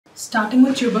Starting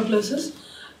with tuberculosis.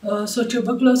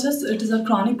 Tuberculosis, it is a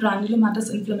chronic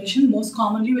granulomatous inflammation, most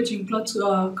commonly which includes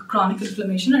chronic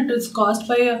inflammation. It is caused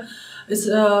by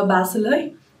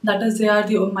bacilli, that is, they are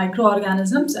the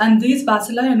microorganisms, and these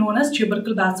bacilli are known as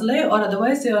tubercle bacilli, or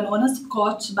otherwise they are known as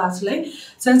Koch's bacilli.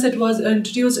 Since it was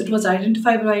introduced, it was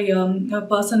identified by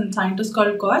a scientist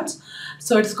called Koch.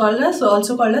 So it's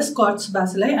also called as Koch's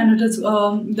bacilli, and it is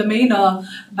the main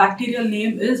bacterial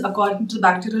name is, according to the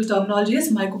bacterial terminology,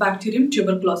 is Mycobacterium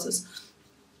tuberculosis.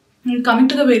 Coming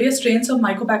to the various strains of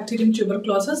Mycobacterium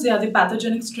tuberculosis, they are the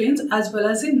pathogenic strains as well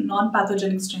as the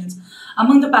non-pathogenic strains.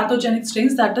 Among the pathogenic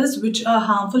strains, that is, which are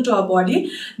harmful to our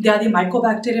body, they are the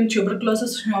Mycobacterium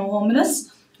tuberculosis hominis,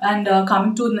 and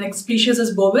coming to the next species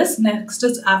is bovis, next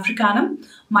is Africanum,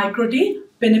 microti,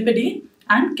 pinnipedi,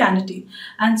 and canity.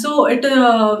 And so it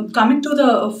coming to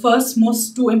the first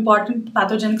most two important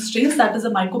pathogenic strains, that is the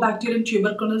Mycobacterium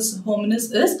tuberculosis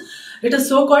hominis it is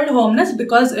so called hominis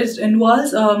because it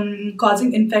involves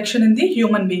causing infection in the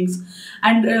human beings.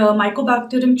 And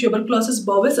Mycobacterium tuberculosis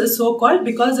bovis is so called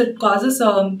because it causes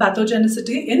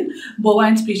pathogenicity in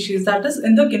bovine species, that is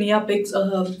in the guinea pigs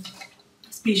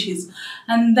species.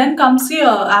 And then comes the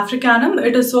Africanum.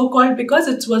 It is so called because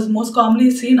it was most commonly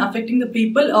seen affecting the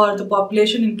people or the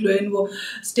population including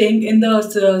staying in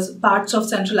the parts of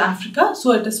Central Africa.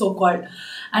 So it is so called.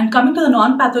 And coming to the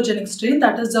non-pathogenic strain,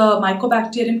 that is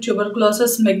Mycobacterium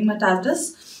tuberculosis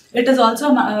mygmatatus. It is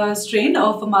also a strain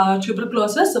of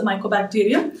tuberculosis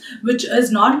mycobacterium, which is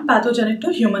not pathogenic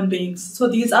to human beings. So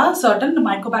these are certain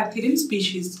Mycobacterium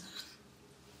species.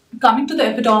 Coming to the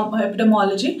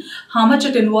epidemiology, how much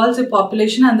it involves the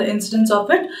population and the incidence of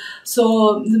it.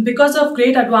 So because of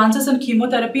great advances in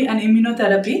chemotherapy and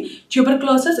immunotherapy,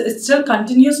 tuberculosis still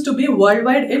continues to be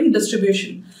worldwide in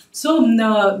distribution. So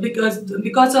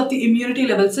because of the immunity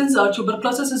level, since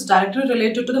tuberculosis is directly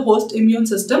related to the host immune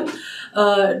system,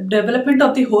 development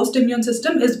of the host immune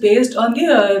system is based on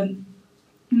the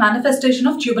manifestation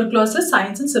of tuberculosis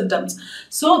signs and symptoms.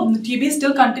 So TB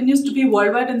still continues to be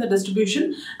worldwide in the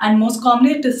distribution, and most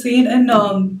commonly it is seen in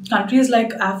countries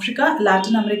like Africa,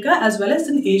 Latin America, as well as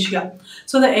in Asia.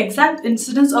 So the exact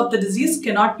incidence of the disease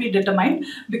cannot be determined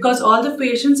because all the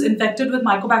patients infected with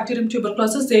Mycobacterium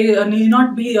tuberculosis, they need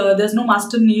not be, there's no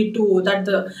must need to that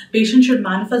the patient should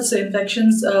manifest the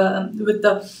infections with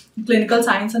the clinical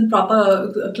signs and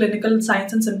proper clinical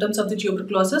signs and symptoms of the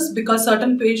tuberculosis, because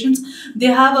certain patients, they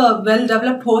have a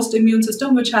well-developed host immune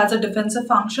system which has a defensive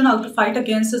function how to fight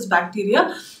against this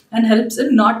bacteria and helps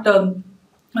in not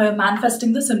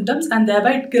manifesting the symptoms, and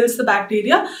thereby it kills the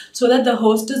bacteria so that the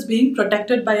host is being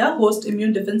protected by a host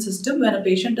immune defense system when a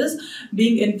patient is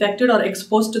being infected or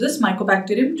exposed to this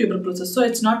Mycobacterium tuberculosis. So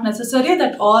it's not necessary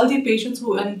that all the patients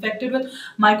who are infected with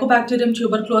Mycobacterium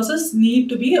tuberculosis need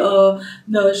to be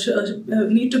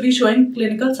showing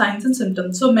clinical signs and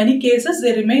symptoms. So many cases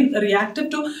they remain reactive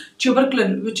to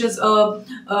tuberculin, which is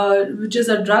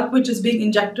a drug which is being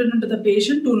injected into the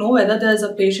patient to know whether there is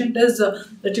a patient is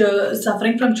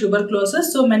suffering from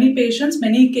tuberculosis. So many patients,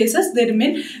 many cases, they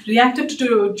remain reactive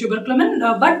to tuberculin,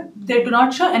 but they do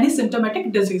not show any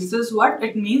symptomatic disease. This is what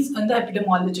it means in the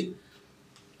epidemiology.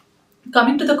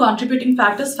 Coming to the contributing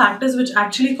factors which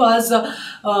actually cause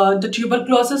the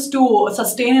tuberculosis to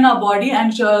sustain in our body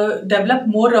and develop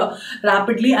more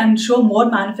rapidly and show more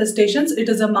manifestations. It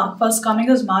is first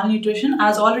coming as malnutrition.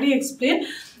 As already explained,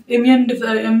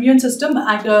 immune system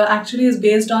actually is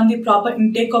based on the proper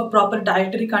intake of proper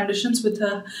dietary conditions with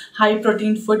a high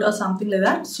protein food or something like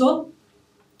that. So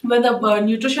when the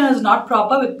nutrition is not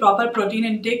proper with proper protein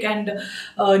intake and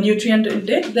nutrient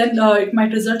intake, then it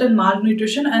might result in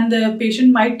malnutrition, and the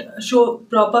patient might show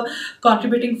proper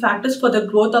contributing factors for the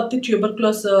growth of the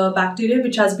tuberculosis bacteria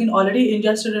which has been already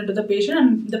ingested into the patient,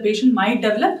 and the patient might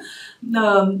develop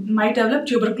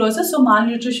tuberculosis. So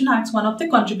malnutrition acts one of the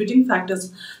contributing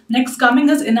factors. Next coming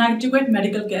is inadequate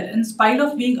medical care. In spite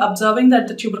of being observing that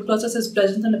the tuberculosis is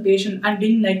present in the patient and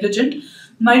being negligent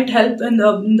might help in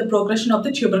the progression of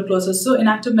the tuberculosis. So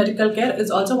inactive medical care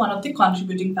is also one of the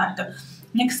contributing factor.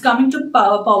 Next coming to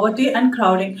poverty and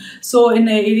crowding. So in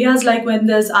areas like when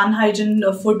there's unhygiene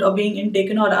food or being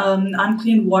intaken or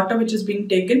unclean water which is being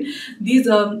taken, these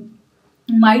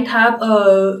might have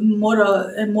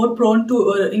more prone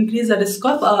to increase the risk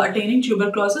of attaining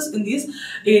tuberculosis in these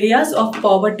areas of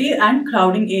poverty and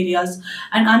crowding areas.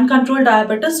 And uncontrolled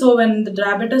diabetes, so when the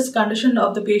diabetes condition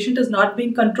of the patient is not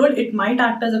being controlled, it might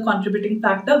act as a contributing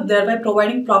factor, thereby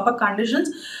providing proper conditions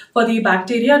for the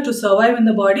bacteria to survive in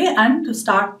the body and to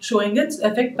start showing its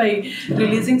effect by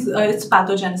releasing its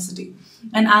pathogenicity.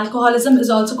 And alcoholism is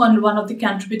also one of the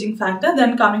contributing factor.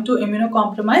 Then coming to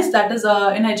immunocompromise, that is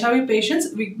in HIV patients,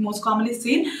 we most commonly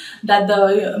seen that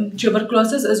the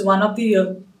tuberculosis is one of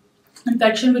the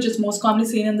infection which is most commonly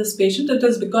seen in this patient. It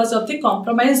is because of the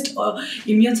compromised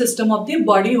immune system of the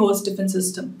body host defense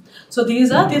system. So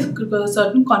these are the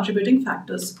certain contributing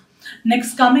factors.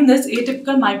 Next coming is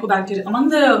atypical mycobacterium. Among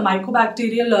the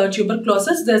mycobacterial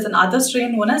tuberculosis, there is another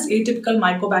strain known as atypical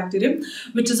mycobacterium,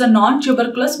 which is a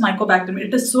non-tuberculous mycobacterium.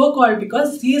 It is so called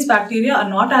because these bacteria are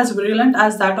not as virulent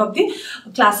as that of the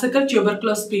classical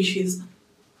tuberculous species.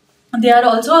 They are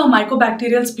also a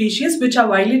mycobacterial species which are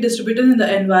widely distributed in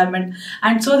the environment,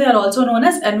 and so they are also known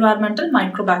as environmental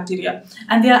microbacteria.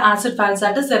 And they are acidophiles,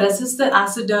 that is, they resist the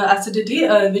acidity,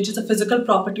 which is a physical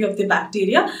property of the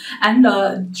bacteria,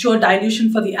 and show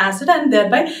dilution for the acid, and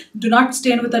thereby do not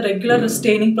stain with the regular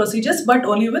staining procedures but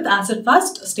only with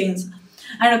acid-fast stains.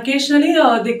 And occasionally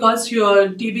they cause your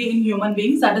TB in human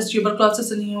beings, that is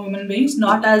tuberculosis in human beings,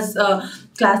 not as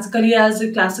classically as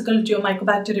the classical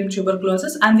mycobacterium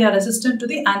tuberculosis, and they are resistant to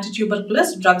the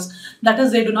anti-tuberculous drugs. That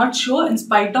is, they do not show, in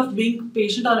spite of being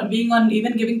patient or being on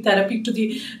even giving therapy to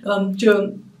the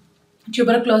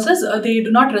tuberculosis, they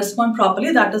do not respond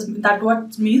properly. That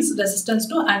what means resistance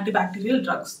to antibacterial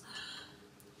drugs.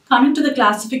 Coming to the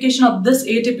classification of this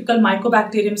atypical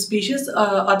mycobacterium species,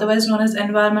 otherwise known as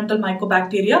environmental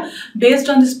mycobacteria, based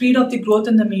on the speed of the growth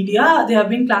in the media, they have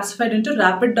been classified into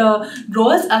rapid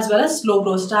growers as well as slow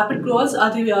growers. Rapid growers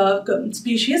are the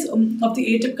species of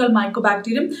the atypical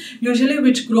mycobacterium, usually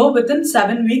which grow within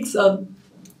 7 weeks.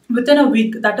 Within a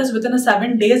week, that is within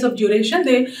 7 days of duration,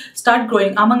 they start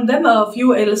growing. Among them, a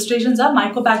few illustrations are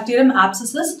Mycobacterium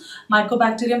abscessus,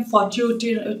 Mycobacterium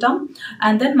fortuitum,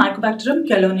 and then Mycobacterium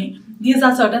chelonae. These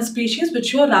are certain species which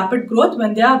show rapid growth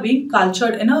when they are being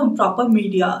cultured in a proper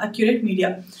media, accurate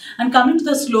media. And coming to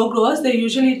the slow growers, they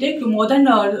usually take more than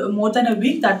a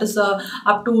week, that is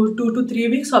up to 2 to 3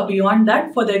 weeks or beyond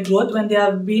that, for their growth when they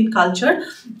are being cultured.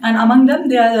 And among them,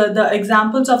 they are the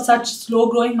examples of such slow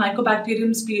growing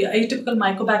mycobacterium atypical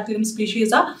mycobacterium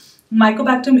species are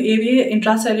Mycobacterium aviae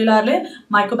intracellularly,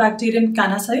 Mycobacterium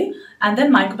canacei, and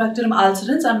then Mycobacterium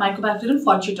ulcerans and Mycobacterium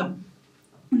fortuitum.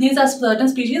 These are certain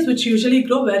species which usually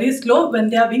grow very slow when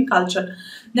they are being cultured.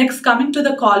 Next, coming to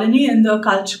the colony in the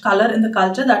color in the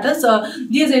culture, that is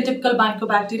these atypical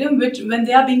mycobacterium, which when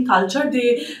they are being cultured,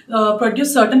 they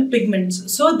produce certain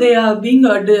pigments. So they are being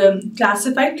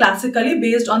classified classically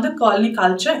based on the colony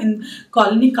culture in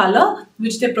colony color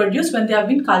which they produce when they have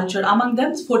been cultured. Among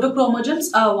them,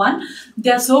 photochromogens are one. They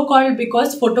are so called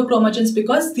because photochromogens,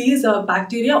 because these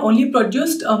bacteria only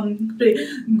produced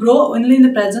grow only in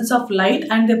the presence of light,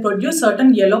 and they produce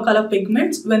certain yellow color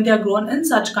pigments when they are grown in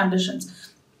such conditions.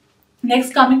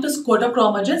 Next, coming to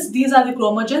scotochromogens, these are the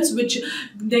chromogens which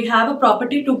they have a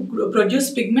property to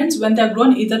produce pigments when they are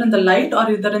grown either in the light or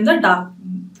either in the dark.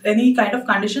 Any kind of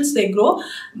conditions they grow,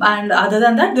 and other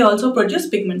than that they also produce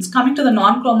pigments. Coming to the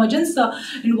non-chromogens,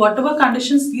 in whatever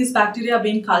conditions these bacteria are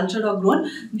being cultured or grown,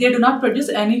 they do not produce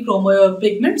any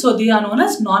pigment, so they are known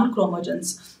as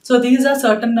non-chromogens. So these are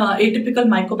certain atypical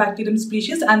mycobacterium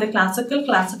species, and the classical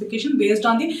classification based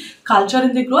on the culture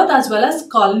in the growth as well as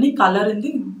colony color in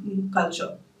the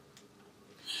culture.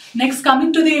 Next,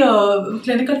 coming to the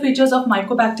clinical features of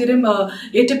mycobacterium,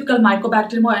 atypical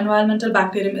mycobacterium or environmental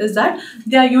bacterium, is that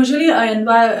they are usually an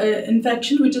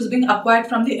infection which is being acquired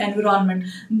from the environment.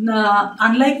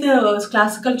 Unlike the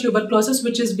classical tuberculosis,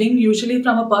 which is being usually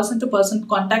from a person-to-person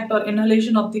contact or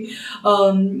inhalation of the,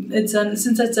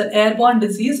 since it's an airborne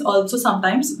disease, also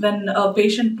sometimes when a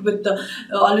patient with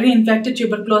already infected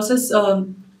tuberculosis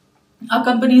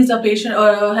accompanies a patient or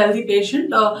a healthy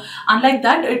patient. Unlike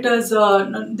that, it is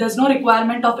there's no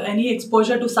requirement of any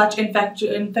exposure to such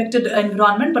infected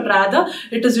environment, but rather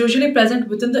it is usually present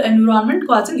within the environment,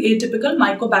 causing atypical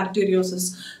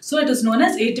mycobacteriosis. So it is known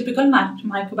as atypical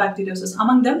mycobacteriosis.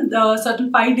 Among them, the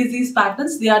certain 5 disease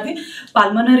patterns, they are the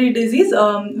pulmonary disease,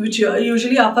 which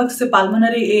usually affects the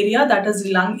pulmonary area, that is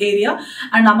the lung area.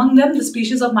 And among them, the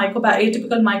species of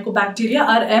atypical mycobacteria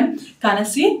are M.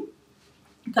 canacei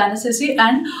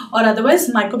and or otherwise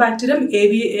Mycobacterium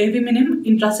aviminum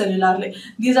intracellularly.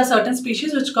 These are certain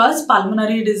species which cause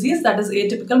pulmonary disease, that is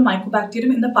atypical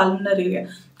mycobacterium in the pulmonary area.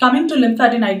 Coming to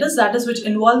lymphadenitis, that is which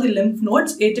involve the lymph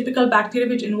nodes, atypical bacteria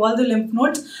which involve the lymph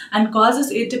nodes and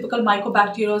causes atypical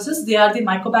mycobacteriosis, they are the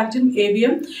Mycobacterium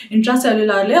avium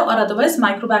intracellularly or otherwise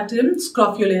Mycobacterium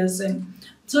scrofulosum.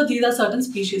 So these are certain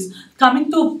species.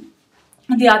 Coming to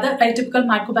The other atypical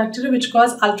mycobacteria which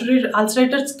cause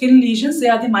ulcerated skin lesions, they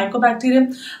are the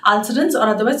Mycobacterium ulcerans or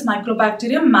otherwise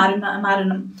Mycobacterium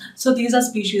marinum. So these are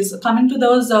species. Coming to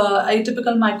those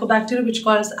atypical mycobacteria which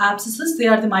cause abscesses, they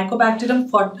are the Mycobacterium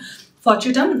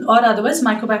fortuitum or otherwise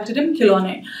Mycobacterium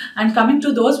chelonae. And coming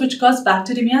to those which cause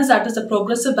bacteremias, that is the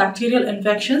progressive bacterial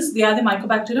infections, they are the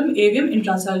Mycobacterium avium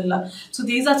intracellular. So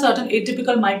these are certain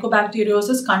atypical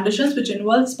mycobacteriosis conditions which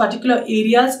involves particular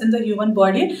areas in the human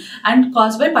body and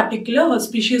caused by particular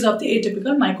species of the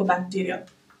atypical mycobacteria.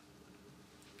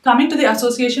 Coming to the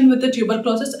association with the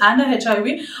tuberculosis and a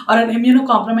HIV or an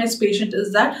immunocompromised patient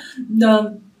is that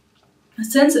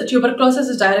since tuberculosis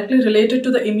is directly related to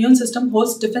the immune system,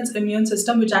 host defense immune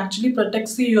system, which actually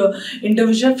protects the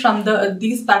individual from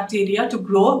these bacteria to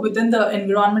grow within the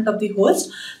environment of the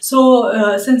host.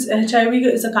 So since HIV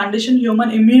is a condition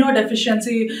human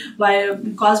immunodeficiency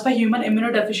caused by human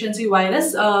immunodeficiency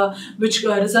virus, which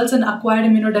results in acquired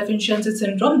immunodeficiency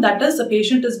syndrome, that is the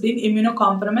patient is being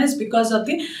immunocompromised because of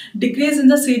the decrease in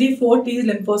the CD4 T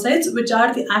lymphocytes, which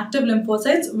are the active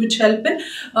lymphocytes which help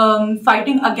in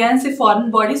fighting against the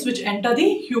foreign bodies which enter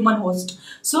the human host.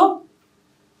 So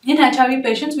in HIV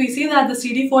patients, we see that the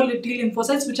CD4 T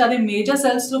lymphocytes, which are the major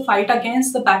cells to fight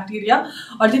against the bacteria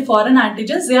or the foreign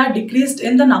antigens, they are decreased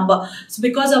in the number. So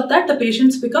because of that, the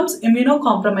patient becomes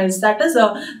immunocompromised. That is,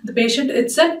 the patient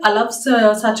itself allows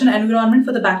such an environment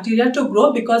for the bacteria to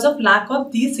grow because of lack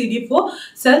of these CD4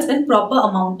 cells in proper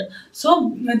amount.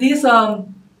 So these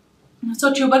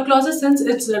so tuberculosis, since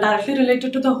it's directly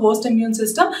related to the host immune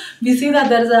system, we see that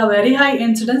there is a very high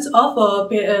incidence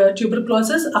of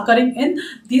tuberculosis occurring in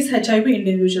these HIV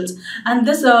individuals. And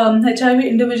this HIV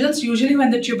individuals, usually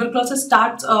when the tuberculosis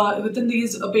starts within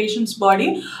these patients'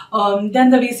 body,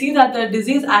 then we see that the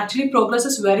disease actually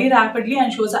progresses very rapidly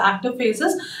and shows active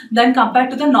phases than compared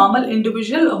to the normal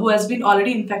individual who has been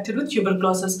already infected with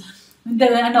tuberculosis.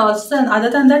 And also,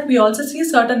 other than that, we also see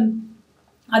certain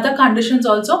other conditions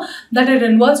also that it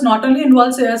involves, not only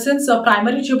involves since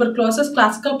primary tuberculosis,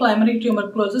 classical primary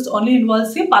tuberculosis only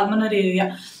involves the pulmonary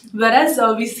area, whereas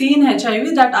we see in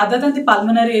HIV that other than the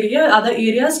pulmonary area, other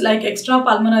areas like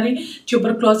extrapulmonary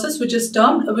tuberculosis, which is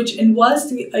termed, which involves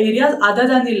the areas other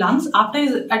than the lungs. After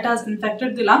it has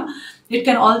infected the lung, it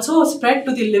can also spread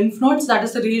to the lymph nodes, that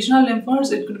is the regional lymph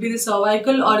nodes. It could be the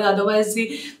cervical or otherwise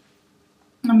the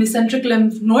mesenteric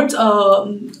lymph nodes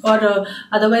or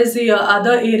otherwise the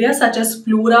other areas such as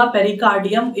pleura,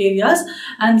 pericardium areas,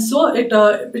 and so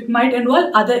it might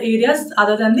involve other areas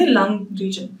other than the lung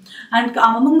region. And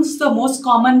amongst the most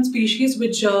common species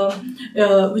which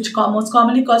most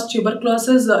commonly cause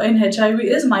tuberculosis in HIV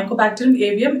is Mycobacterium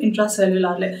avium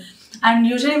intracellularly. And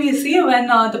usually we see when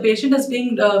the patient is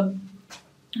being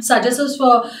suggests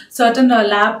for certain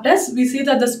lab tests, we see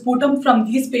that the sputum from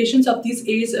these patients of these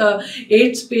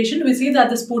AIDS patient, we see that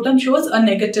the sputum shows a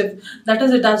negative. That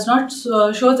is, it does not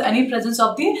shows any presence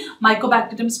of the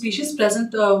Mycobacterium species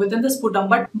present within the sputum.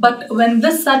 But when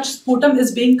this such sputum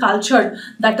is being cultured,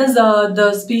 that is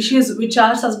the species which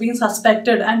are being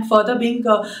suspected and further being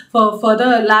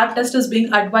further lab test is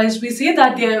being advised, we see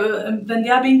that when they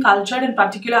are being cultured in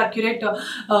particular accurate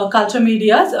culture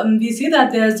medias, we see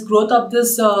that there is growth of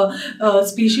this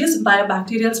species by a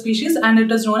bacterial species, and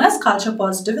it is known as culture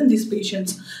positive in these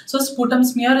patients. So sputum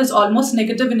smear is almost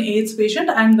negative in AIDS patient,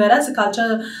 and whereas the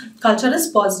culture is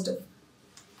positive.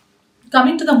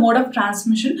 Coming to the mode of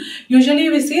transmission,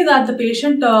 usually we see that the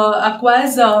patient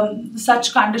acquires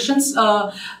such conditions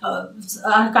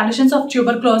conditions of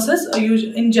tuberculosis,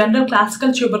 in general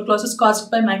classical tuberculosis caused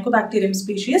by Mycobacterium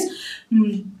species.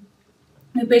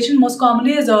 The patient most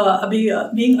commonly is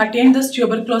being attained this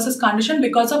tuberculosis condition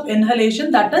because of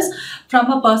inhalation, that is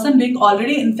from a person being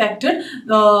already infected,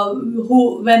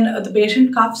 who when the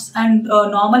patient coughs and a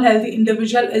normal healthy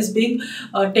individual is being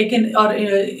taken, or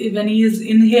when he is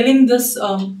inhaling this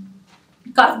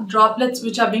droplets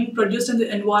which are being produced in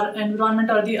the environment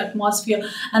or the atmosphere,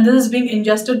 and this is being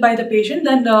ingested by the patient,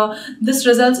 then this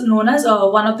results known as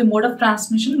one of the mode of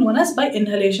transmission known as by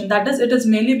inhalation. That is, it is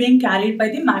mainly being carried by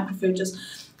the macrophages.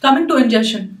 Coming to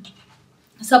ingestion,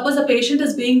 suppose a patient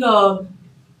is being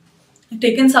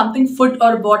taken something, food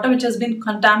or water which has been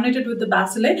contaminated with the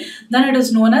bacilli, then it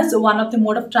is known as one of the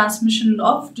mode of transmission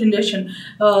of ingestion.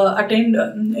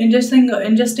 Ingesting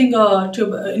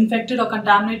infected or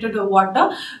contaminated water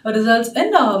results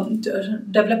in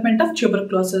development of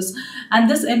tuberculosis, and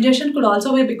this ingestion could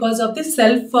also be because of the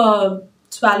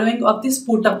swallowing of the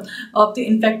sputum, of the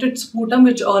infected sputum,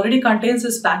 which already contains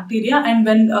this bacteria, and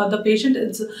when the patient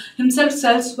himself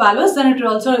self-swallows, then it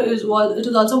is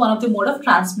also one of the mode of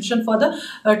transmission for the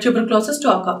tuberculosis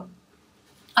to occur.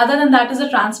 Other than that is a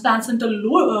transplacental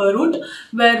route,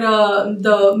 where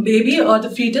the baby or the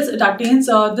fetus, it attains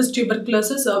this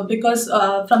tuberculosis because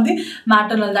from the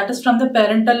maternal, that is from the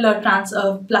parental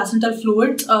placental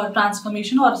fluids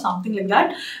transformation or something like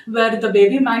that, where the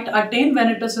baby might attain when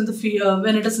it is in the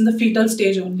when it is in the fetal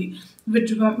stage only,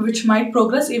 which might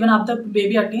progress even after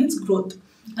baby attains growth.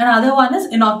 Another one is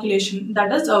inoculation,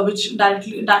 that is which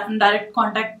direct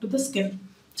contact to the skin.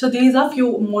 So these are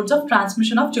few modes of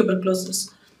transmission of tuberculosis.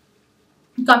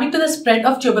 Coming to the spread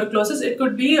of tuberculosis, it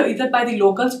could be either by the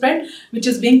local spread, which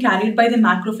is being carried by the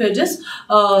macrophages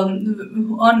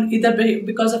on either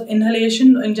because of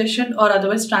inhalation, ingestion, or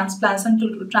otherwise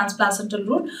transplacental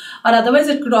route, or otherwise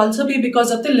it could also be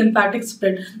because of the lymphatic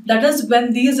spread. That is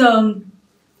when these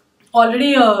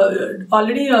already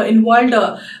involved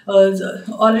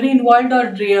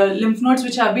lymph nodes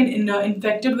which have been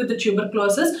infected with the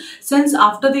tuberculosis. Since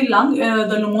after the lung,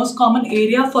 the most common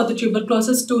area for the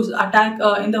tuberculosis to attack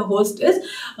in the host is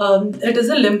it is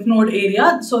a lymph node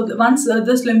area. So once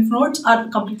these lymph nodes are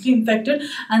completely infected,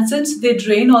 and since they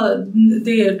drain, or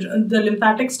the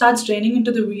lymphatic starts draining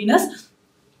into the venous,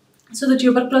 so the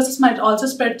tuberculosis might also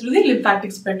spread through the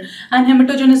lymphatic spread. And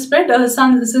hematogenous spread,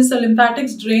 since the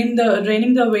lymphatics draining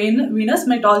the venous,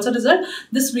 might also result,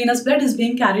 this venous blood is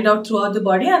being carried out throughout the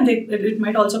body, and it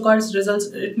might also cause results.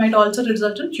 It might also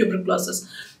result in tuberculosis.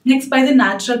 Next, by the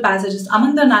natural passages.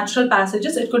 Among the natural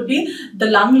passages, it could be the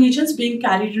lung lesions being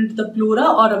carried into the pleura,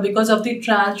 or because of the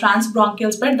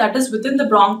transbronchial spread, that is within the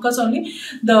bronchus only.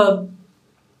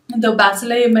 The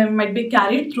bacilli might be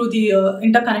carried through the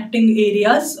interconnecting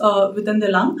areas within the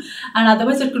lung, and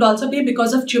otherwise it could also be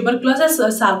because of tuberculosis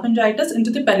salpingitis into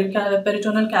the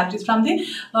peritoneal cavities. From the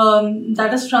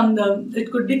that is from the,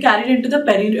 it could be carried into the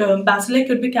bacilli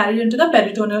could be carried into the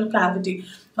peritoneal cavity,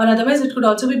 or otherwise it could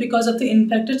also be because of the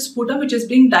infected sputum which is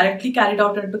being directly carried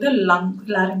out into the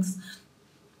larynx.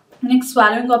 Next,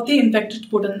 swallowing of the infected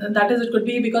sputum, that is, it could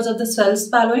be because of the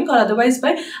self-swallowing, or otherwise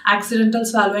by accidental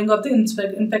swallowing of the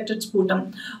infected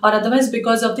sputum, or otherwise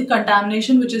because of the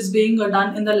contamination which is being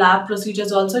done in the lab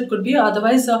procedures also. It could be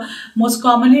otherwise, most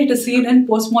commonly it is seen in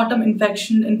postmortem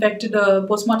infections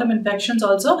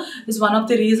also is one of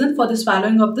the reasons for the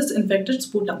swallowing of this infected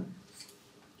sputum.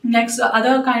 Next,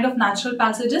 other kind of natural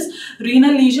passages,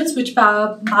 renal lesions which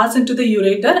pass into the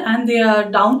ureter, and they are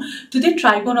down to the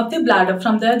trigone of the bladder.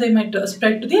 From there, they might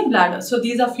spread to the bladder. So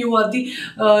these are few of the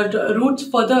routes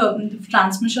for the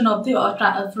transmission of the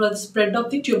for the spread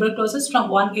of the tuberculosis from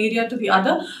one area to the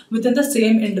other within the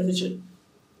same individual.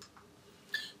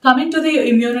 Coming to the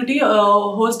immunity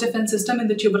host defense system in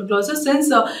the tuberculosis, since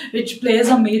it plays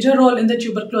a major role in the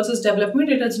tuberculosis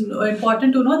development, it is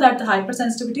important to know that the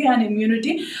hypersensitivity and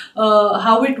immunity,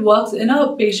 how it works in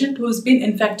a patient who has been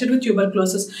infected with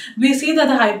tuberculosis. We see that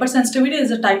the hypersensitivity is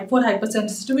a type 4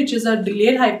 hypersensitivity, which is a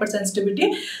delayed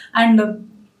hypersensitivity, and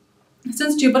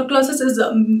since tuberculosis is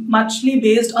muchly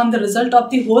based on the result of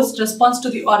the host response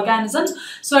to the organisms,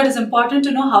 so it is important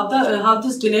to know how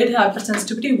this delayed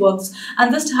hypersensitivity works.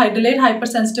 And this delayed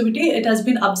hypersensitivity, it has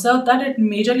been observed that it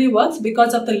majorly works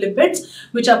because of the lipids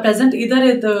which are present,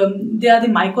 either they are the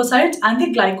mycosites and the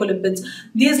glycolipids.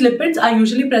 These lipids are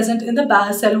usually present in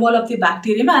the cell wall of the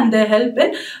bacterium, and they help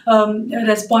in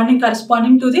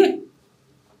corresponding to the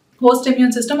host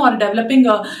immune system, or developing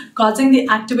causing the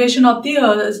activation of the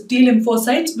T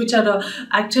lymphocytes, which are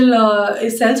actual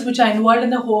cells which are involved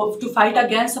in the to fight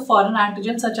against the foreign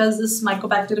antigens such as this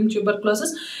Mycobacterium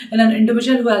tuberculosis in an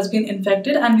individual who has been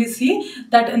infected. And we see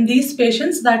that in these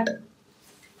patients, that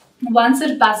once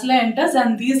it bacilli enters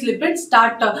and these lipids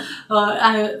start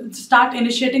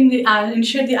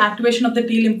initiate the activation of the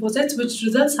T lymphocytes, which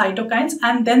results cytokines,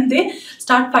 and then they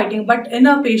start fighting. But in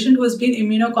a patient who has been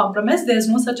immunocompromised, there is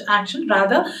no such action.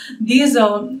 Rather, these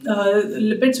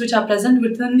lipids which are present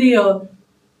within the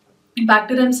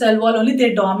bacterium cell wall only,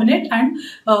 they dominate and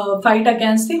fight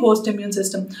against the host immune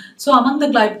system. So among the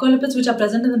glycolipids which are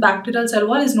present in the bacterial cell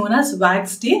wall is known as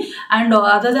VAX-T, and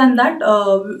other than that,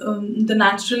 the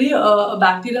naturally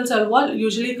bacterial cell wall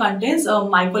usually contains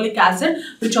mycolic acid,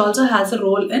 which also has a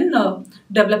role in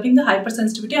developing the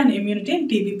hypersensitivity and immunity in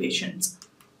TB patients.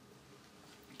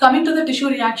 Coming to the tissue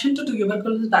reaction to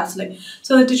tuberculosis bacilli.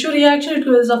 So the tissue reaction, it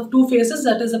is of two phases,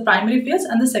 that is the primary phase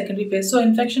and the secondary phase. So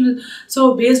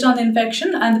based on the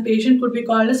infection, and the patient could be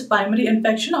called as primary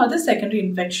infection or the secondary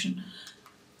infection.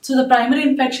 So the primary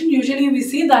infection, usually we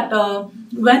see that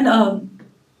when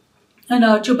and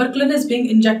tuberculin is being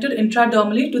injected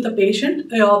intradermally to the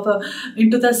patient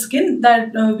into the skin,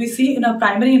 that we see in a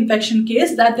primary infection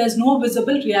case that there's no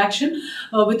visible reaction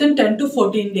within 10 to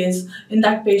 14 days in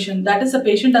that patient. That is, the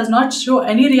patient does not show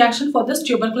any reaction for this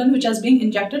tuberculin which has been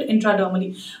injected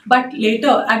intradermally. But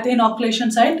later at the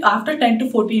inoculation site, after 10 to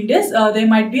 14 days, there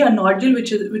might be a nodule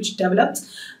which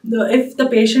develops. If the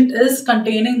patient is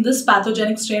containing this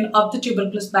pathogenic strain of the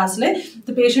tuberculosis bacilli,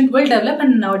 the patient will develop a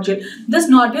nodule. This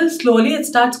nodule slowly it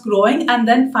starts growing, and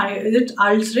then it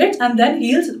ulcerates and then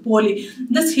heals poorly.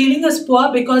 This healing is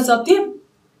poor because of the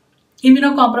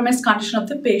immunocompromised condition of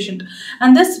the patient,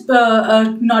 and this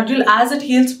nodule, as it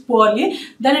heals poorly,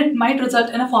 then it might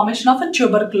result in a formation of a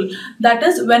tubercle. That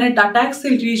is, when it attacks the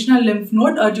regional lymph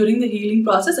node during the healing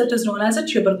process, it is known as a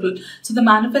tubercle. So the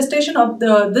manifestation of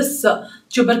this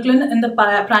tuberculin in the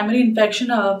primary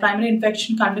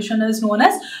infection condition is known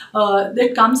as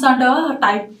it comes under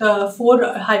type 4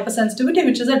 hypersensitivity,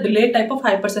 which is a delayed type of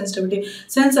hypersensitivity.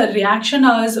 Since a reaction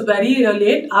is very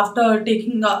late, after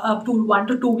taking up to 1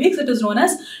 to 2 weeks, it is known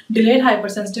as delayed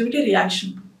hypersensitivity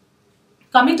reaction.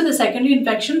 Coming to the secondary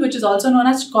infection, which is also known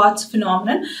as Koch's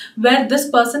phenomenon, where this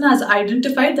person has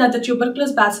identified that the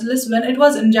tuberculosis bacillus, when it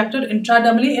was injected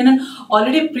intradermally in an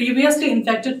already previously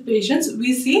infected patients,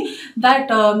 we see that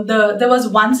there was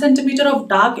 1 centimeter of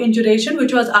dark induration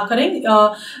which was occurring.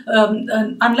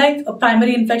 Unlike a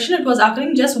primary infection, it was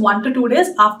occurring just 1 to 2 days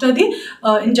after the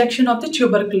injection of the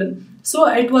tuberculin. So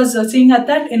it was seeing at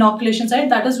that inoculation site,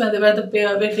 that is where the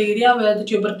area where the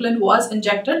tuberculin was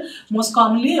injected. Most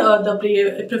commonly,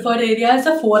 the preferred area is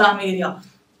the forearm area.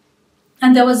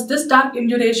 And there was this dark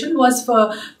induration was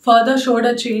further showed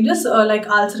a changes like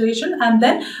ulceration, and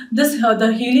then this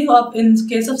the healing of in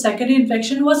case of secondary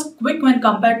infection was quick when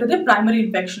compared to the primary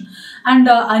infection, and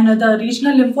the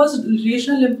regional lymph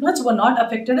nodes were not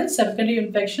affected in secondary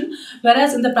infection,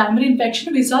 whereas in the primary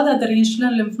infection we saw that the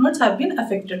regional lymph nodes have been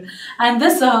affected, and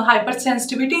this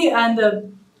hypersensitivity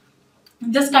and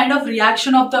this kind of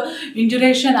reaction of the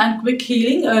induration and quick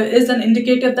healing is an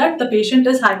indicator that the patient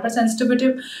is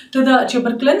hypersensitive to the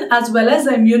tuberculin, as well as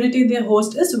the immunity in the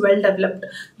host is well developed.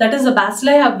 That is, the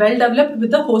bacilli have well developed with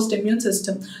the host immune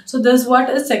system. So this is what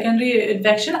is secondary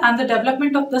infection, and the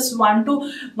development of this 1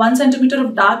 to 1 centimeter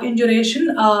of dark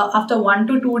induration after 1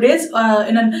 to 2 days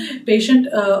in a patient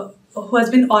who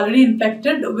has been already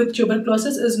infected with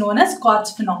tuberculosis is known as Koch's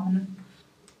phenomenon.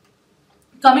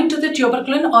 Coming to the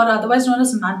tuberculin, or otherwise known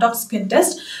as Mantoux skin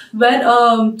test, where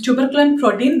tuberculin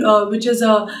protein, which is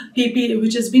a PP,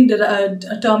 which has been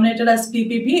terminated as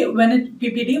PPD, when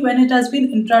it has been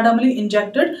intradermally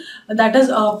injected, that is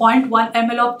 0.1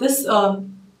 ml of this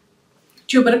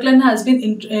tuberculin has been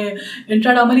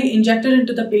intradermally injected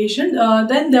into the patient,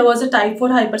 then there was a type 4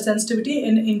 hypersensitivity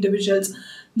in individuals.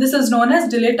 This is known as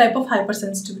delayed type of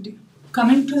hypersensitivity.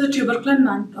 Coming to the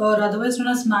tuberculin, or otherwise known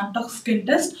as Mantoux skin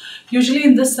test, usually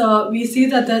in this we see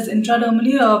that there's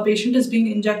intradermally a patient is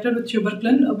being injected with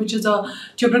tuberculin, which is a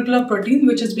tubercular protein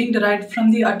which is being derived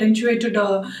from the attenuated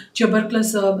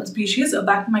tuberculous species,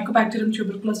 Mycobacterium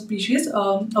tuberculous species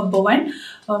of bovine.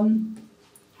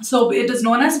 So it is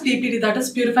known as PPD, that is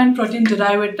purifying protein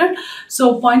derivative.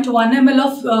 So 0.1 ml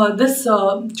of this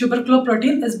tubercular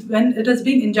protein is when it is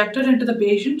being injected into the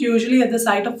patient, usually at the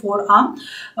site of forearm,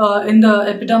 in the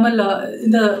epidermal,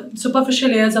 in the superficial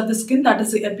layers of the skin, that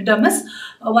is the epidermis.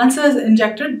 Once it is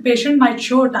injected, patient might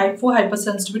show type 4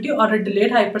 hypersensitivity or a delayed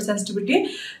hypersensitivity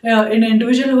in an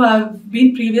individual who have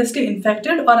been previously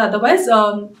infected, or otherwise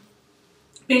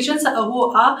patients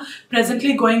who are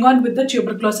presently going on with the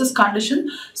tuberculosis condition.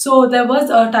 So there was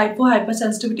a type 4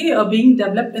 hypersensitivity being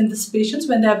developed in these patients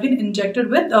when they have been injected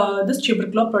with this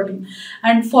tubercular protein,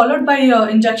 and followed by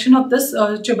injection of this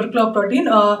tubercular protein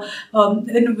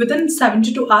within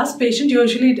 72 hours, patient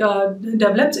usually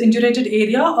develops indurated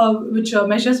area which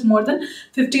measures more than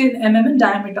 15 mm in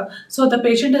diameter. So the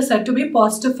patient is said to be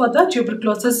positive for the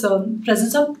tuberculosis,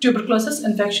 presence of tuberculosis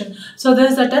infection. So there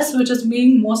is a test which is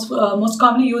being most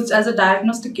commonly used as a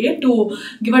diagnostic aid to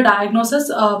give a diagnosis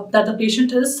that the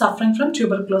patient is suffering from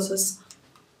tuberculosis.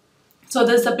 So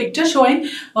there's a picture showing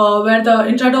where the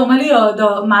intradermally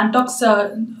the Mantoux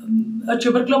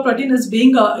tubercular protein is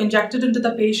being injected into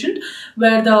the patient,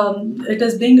 where it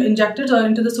is being injected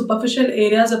into the superficial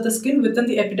areas of the skin within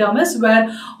the epidermis, where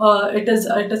it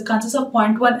consists of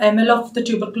 0.1 ml of the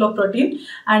tubercular protein,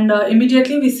 and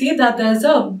immediately we see that there's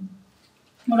a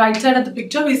right side of the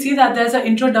picture, we see that there's an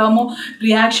intradermal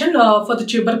reaction for the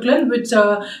tuberculin, which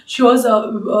shows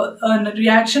a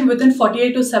reaction within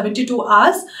 48 to 72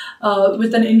 hours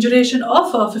with an induration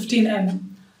of 15 mm.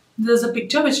 There's a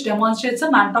picture which demonstrates a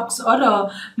Mantoux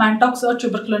or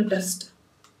tuberculin test.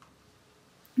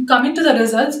 Coming to the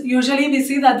results, usually we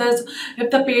see that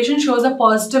if the patient shows a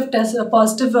positive test, a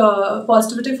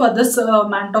positivity for this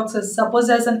mantoxis, suppose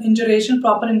there's an induration,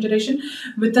 proper induration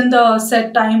within the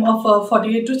set time of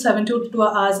 48 to 72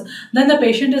 hours, then the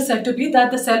patient is said to be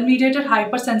that the cell-mediated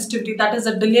hypersensitivity, that is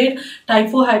a delayed type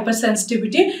 4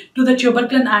 hypersensitivity to the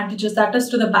tuberculin antigens, that is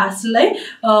to the bacilli.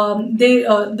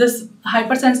 This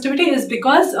hypersensitivity is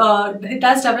because it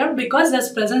has developed because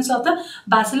there's presence of the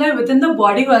bacilli within the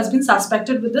body who has been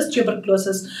suspected with this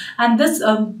tuberculosis. And this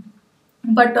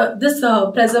this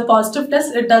positive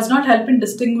test, it does not help in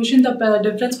distinguishing the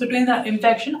difference between the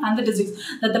infection and the disease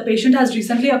that the patient has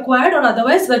recently acquired, or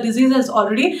otherwise the disease has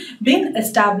already been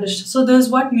established. So this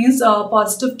is what means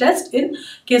positive test in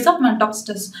case of mantox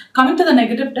test. Coming to the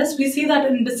negative test, we see that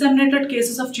in disseminated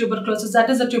cases of tuberculosis, that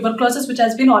is a tuberculosis which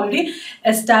has been already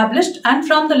established, and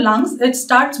from the lungs it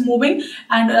starts moving,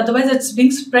 and otherwise it's being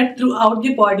spread throughout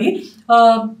the body.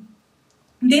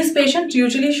 These patients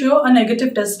usually show a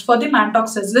negative test for the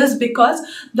mantoxis. This is because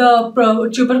the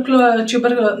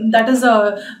that is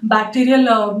a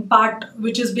bacterial part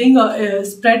which is being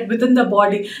spread within the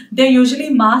body. They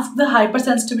usually mask the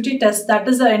hypersensitivity test, that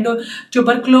is the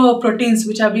endotuberculoproteins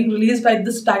which are being released by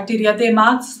this bacteria. They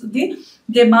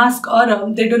mask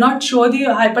or they do not show the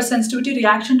hypersensitivity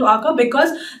reaction to occur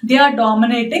because they are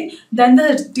dominating then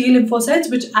the T lymphocytes,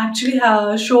 which actually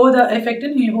show the effect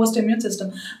in host immune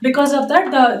system. Because of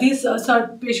that, these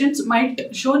patients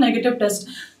might show negative test,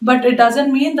 but it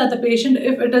doesn't mean that the patient,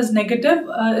 if it is negative,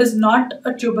 is not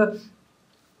a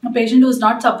patient who is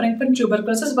not suffering from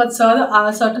tuberculosis, but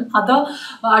certain other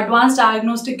advanced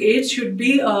diagnostic aids should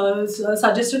be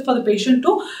suggested for the patient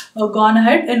to go on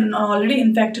ahead in an already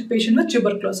infected patient with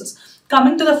tuberculosis.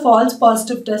 Coming to the false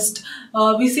positive test,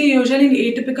 we see usually in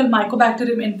atypical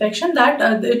mycobacterium infection that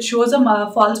it shows a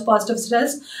false positive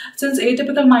test, since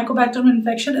atypical mycobacterium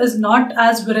infection is not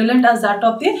as virulent as that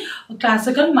of the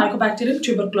classical mycobacterium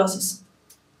tuberculosis.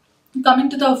 Coming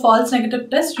to the false negative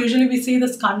test, usually we see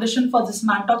this condition for this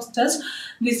mantox test.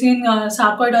 We see in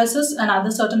sarcoidosis and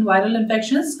other certain viral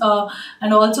infections,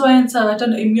 and also in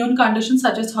certain immune conditions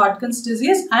such as Hodgkin's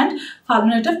disease and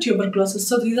fulminative tuberculosis.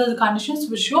 So these are the conditions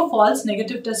which show false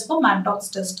negative test for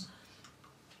mantox test.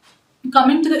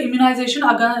 Coming to the immunization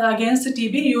against the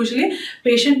TB, usually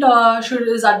patient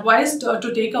is advised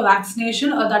to take a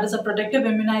vaccination, that is a protective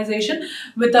immunization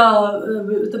with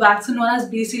the vaccine known as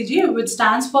BCG, which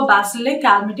stands for Bacilli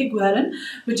calmette guerin,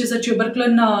 which is a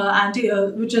tuberculin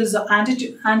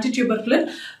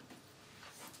anti-tuberculin,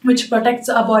 which protects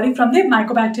our body from the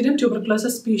Mycobacterium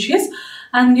tuberculosis species.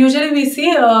 And usually we see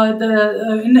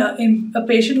in a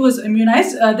patient who is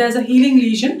immunized, there's a healing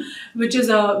lesion, which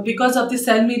is because of the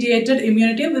cell-mediated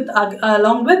immunity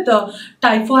along with the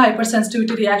type 4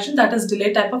 hypersensitivity reaction, that is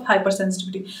delayed type of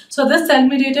hypersensitivity. So this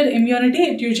cell-mediated immunity,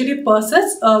 it usually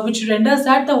persists, which renders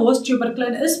that the host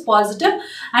tuberculin is positive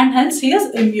and hence he is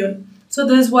immune. So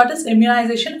this is what is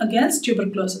immunization against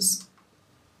tuberculosis.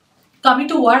 Coming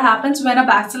to what happens when a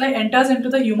bacilli enters into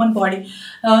the human body.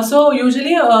 So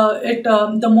usually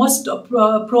the most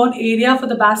prone area for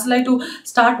the bacilli to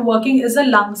start working is the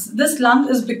lungs. This lung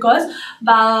is because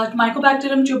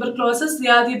Mycobacterium tuberculosis, they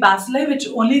are the bacilli which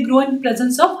only grow in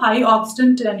presence of high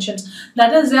oxygen tensions.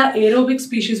 That is, they are aerobic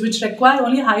species which require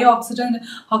only high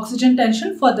oxygen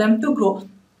tension for them to grow.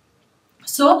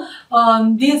 So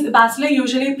these bacilli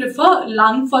usually prefer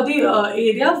lung for the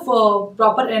area for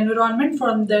proper environment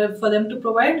for them to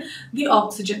provide the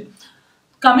oxygen.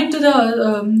 Coming to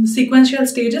the sequential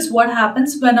stages, what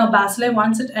happens when a bacilli,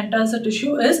 once it enters the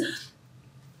tissue, is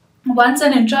once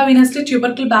an intravenously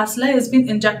tubercle bacilli has been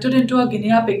injected into a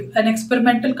guinea pig, an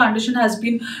experimental condition has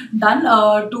been done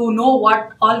to know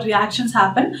what all reactions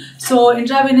happen. So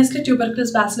intravenously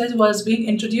tuberculous bacilli was being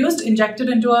injected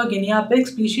into a guinea pig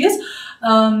species.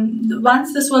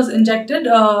 Once this was injected,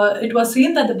 it was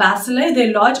seen that the bacilli, they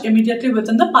lodge immediately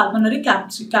within the pulmonary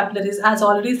capillaries, as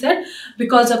already said,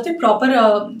 because of the proper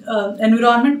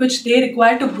environment which they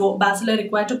require to grow, bacilli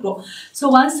require to grow. So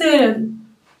once they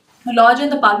lodge in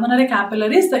the pulmonary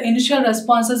capillaries, the initial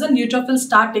responses and neutrophils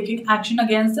start taking action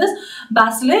against this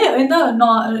bacilli in a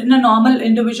normal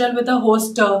individual with a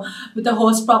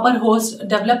proper host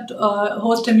developed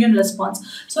host immune response.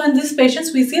 So in these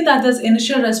patients, we see that this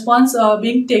initial response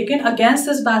being taken against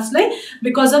this bacilli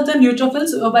because of the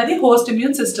neutrophils by the host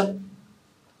immune system.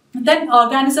 Then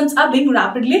organisms are being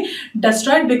rapidly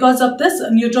destroyed because of this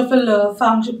neutrophil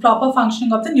proper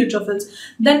functioning of the neutrophils.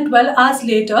 Then 12 hours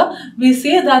later, we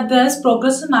see that there is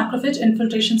progressive macrophage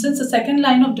infiltration, since the second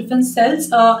line of defense cells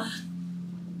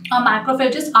are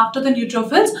macrophages after the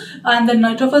neutrophils, and the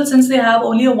neutrophils, since they have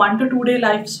only a 1 to 2 day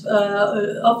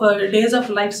days of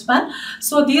lifespan,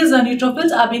 so these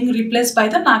neutrophils are being replaced by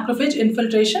the macrophage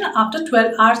infiltration after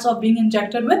 12 hours of being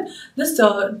injected with this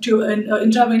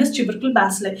intravenous tubercle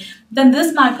bacilli. Then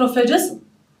this macrophages,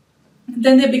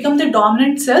 then they become the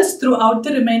dominant cells throughout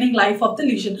the remaining life of the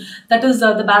lesion. That is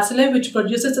the bacilli which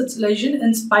produces its lesion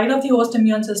in spite of the host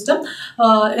immune system.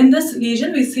 In this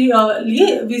lesion, we see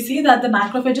that the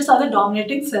macrophages are the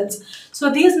dominating cells. So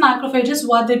these macrophages,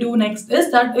 what they do next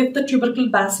is that if the tubercle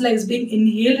bacilli is being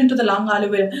inhaled into the lung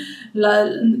alveoli,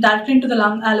 directly into the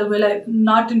lung alveoli,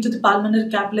 not into the pulmonary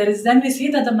capillaries, then we see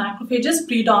that the macrophages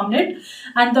predominate,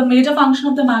 and the major function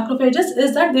of the macrophages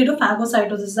is that they do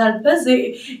phagocytosis. That is,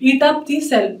 they eat up the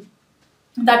cell.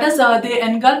 That is, they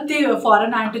engulf the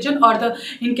foreign antigen, or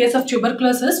in case of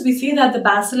tuberculosis, we see that the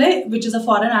bacilli, which is a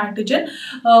foreign antigen,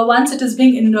 once it is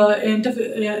being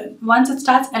once it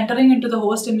starts entering into the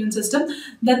host immune system,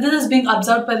 then this is being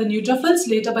absorbed by the neutrophils,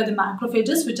 later by the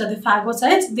macrophages, which are the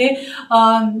phagocytes.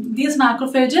 These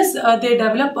macrophages, they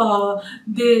develop,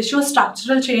 they show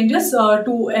structural changes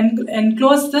to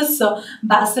enclose this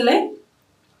bacilli.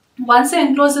 Once they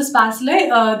enclose this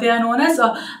bacilli, they are known as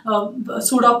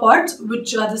pseudopods,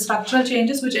 which are the structural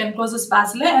changes which enclose this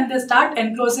bacilli, and they start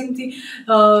enclosing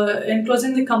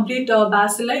the complete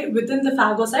bacilli within the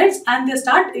phagocytes, and they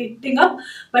start eating up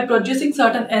by producing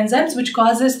certain enzymes which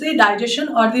causes the digestion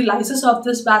or the lysis of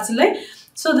this bacilli.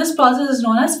 So this process is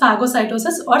known as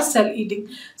phagocytosis or cell eating.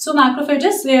 So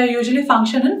macrophages, they usually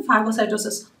function in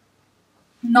phagocytosis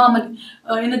normally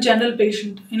in a general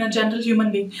patient, in a general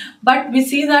human being. But we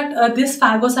see that this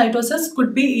phagocytosis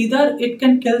could be either it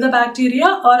can kill the bacteria,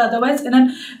 or otherwise in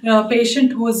a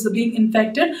patient who is being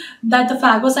infected, that the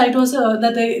phagocytosis,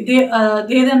 that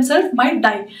they themselves might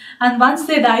die. And once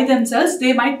they die themselves,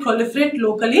 they might proliferate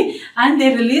locally, and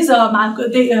they release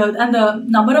and the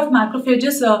number of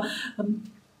macrophages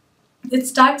it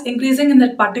starts increasing in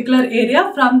that particular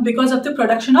area because of the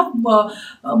production of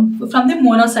from the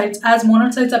monocytes. As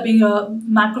monocytes are being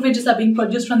macrophages are being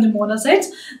produced from the monocytes,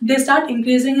 they start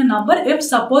increasing in number if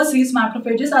suppose these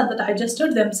macrophages are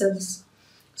digested themselves.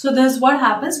 So this is what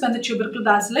happens when the tubercle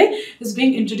bacilli is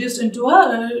being introduced into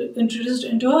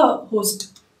a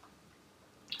host.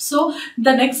 So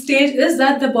the next stage is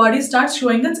that the body starts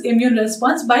showing its immune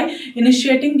response by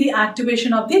initiating the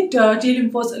activation of the T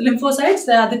lymphocytes,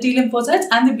 the T lymphocytes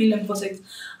and the B lymphocytes.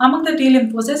 Among the T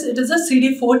lymphocytes, it is the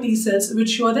CD4 T cells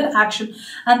which show their action.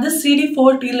 And the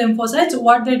CD4 T lymphocytes,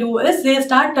 what they do is they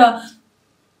start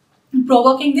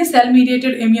provoking the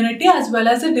cell-mediated immunity as well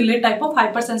as the delayed type of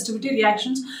hypersensitivity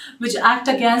reactions which act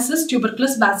against this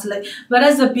tuberculous bacilli.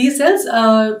 Whereas the B cells,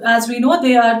 as we know,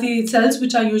 they are the cells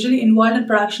which are usually involved in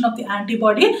production of the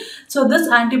antibody. So this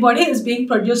antibody is being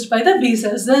produced by the B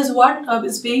cells. This is what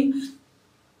is being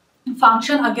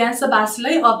function against the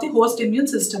bacilli of the host immune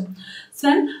system.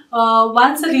 Then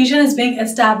once the lesion is being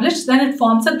established, then it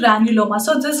forms a granuloma.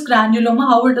 So this granuloma,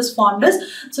 how it is formed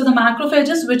is, so the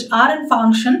macrophages which are in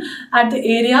function at the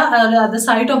area the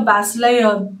site of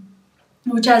bacilli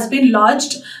which has been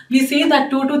lodged, we see that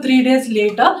 2 to 3 days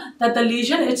later that the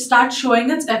lesion, it starts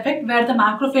showing its effect, where the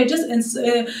macrophages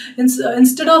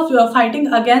instead of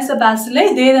fighting against the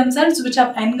bacilli, they themselves which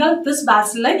have engulfed this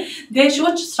bacilli, they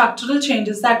show structural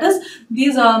changes. That is,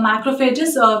 these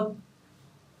macrophages,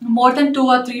 more than 2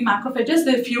 or 3 macrophages,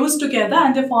 they fuse together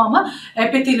and they form a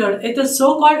epithelioid. It is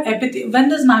so called when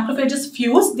these macrophages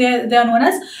fuse, they are known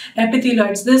as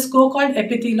epithelioids. This is so-called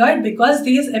epithelioid because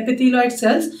these epithelioid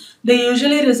cells, they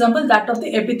usually resemble that of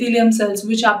the epithelium cells,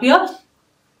 which appear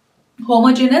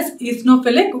homogeneous,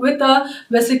 eosinophilic with a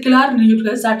vesicular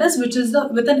nucleus, that is, which is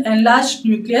with an enlarged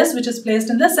nucleus which is placed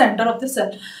in the center of the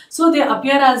cell. So they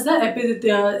appear as the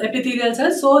epithelial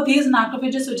cells. So these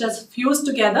macrophages which are fused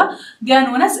together, they are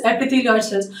known as epithelioid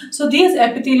cells. So these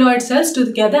epithelioid cells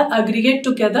together aggregate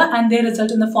together and they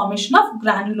result in the formation of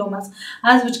granulomas,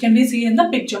 as which can be seen in the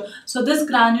picture. So this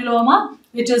granuloma,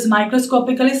 it is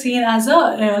microscopically seen as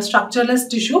a structureless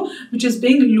tissue which is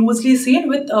being loosely seen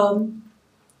with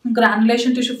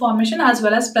granulation tissue formation as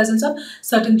well as presence of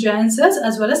certain giant cells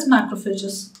as well as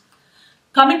macrophages.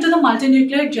 Coming to the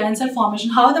multinucleate giant cell formation,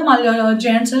 how the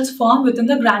giant cells form within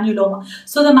the granuloma.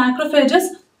 So the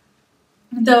macrophages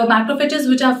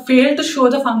which have failed to show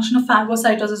the function of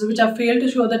phagocytosis, which have failed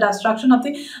to show the destruction of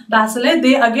the bacilli,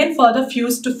 they again further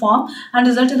fuse to form and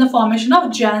result in the formation of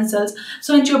giant cells.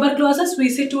 So in tuberculosis, we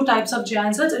see 2 types of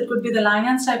giant cells. It could be the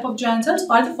Langhans type of giant cells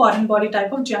or the foreign body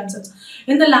type of giant cells.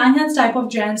 In the Langhans type of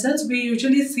giant cells, we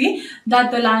usually see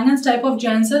that the Langhans type of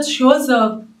giant cells shows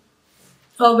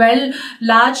a well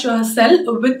large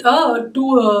cell with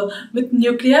with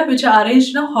nuclei which are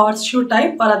arranged in a horseshoe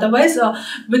type, or otherwise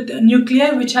with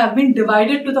nuclei which have been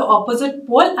divided to the opposite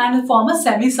pole and form a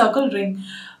semicircle ring.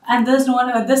 And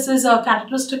this is a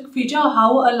characteristic feature of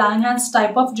how a Langhans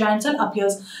type of giant cell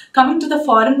appears. Coming to the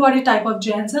foreign body type of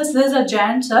giant cells, there is a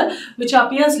giant cell which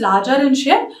appears larger in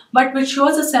shape, but which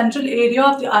shows the central area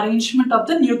of the arrangement of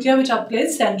the nuclei which are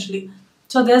placed centrally.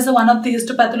 So there's one of the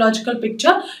histopathological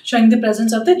picture showing the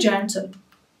presence of the giant cell.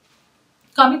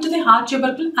 Coming to the hard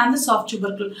tubercle and the soft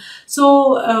tubercle.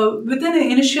 So within the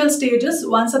initial stages,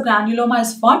 once a granuloma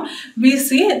is formed, we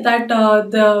see that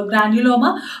the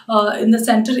granuloma in the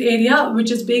center area,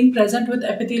 which is being present with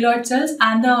epithelioid cells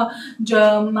and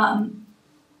the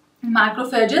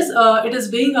macrophages, it is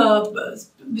being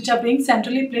which are being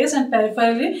centrally placed and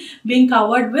peripherally being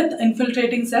covered with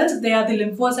infiltrating cells. They are the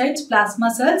lymphocytes, plasma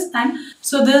cells, and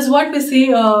so this is what we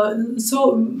see.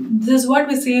 This is what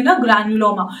we see in a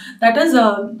granuloma. That is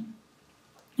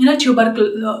in a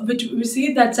tubercle, which we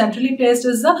see that centrally placed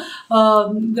is the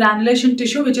granulation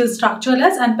tissue, which is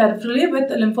structureless, and peripherally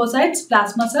with lymphocytes,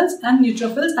 plasma cells, and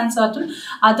neutrophils, and certain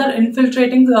other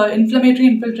inflammatory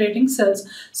infiltrating cells.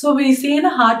 So we see in a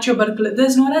hard tubercle.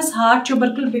 This is known as hard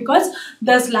tubercle because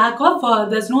there's lack of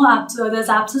there's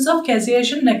absence of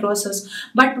caseation necrosis.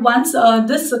 But once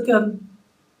this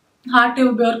hard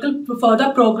tubercle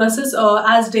further progresses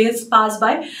as days pass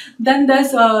by, then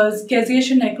there's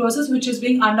caseation necrosis which is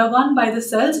being undergone by the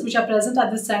cells which are present at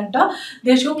the center.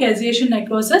 They show caseation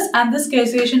necrosis, and this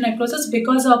caseation necrosis,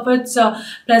 because of its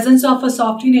presence of a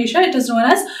softy nature, it is known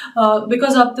as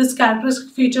because of this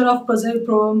characteristic feature of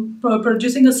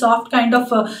producing a soft kind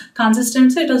of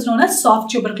consistency, it is known as soft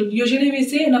tubercle. Usually we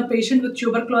see in a patient with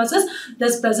tuberculosis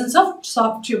there's presence of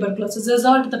soft tuberculosis. This is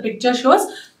what the picture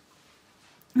shows,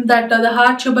 that the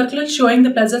hard tubercle is showing the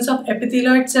presence of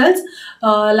epithelioid cells,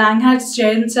 Langhans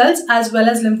giant cells, as well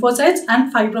as lymphocytes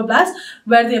and fibroblasts,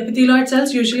 where the epithelioid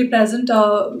cells usually present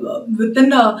within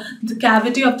the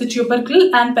cavity of the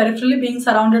tubercle and peripherally being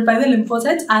surrounded by the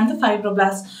lymphocytes and the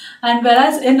fibroblasts. And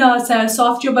whereas in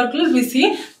soft tubercle, we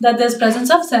see that there's presence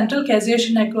of central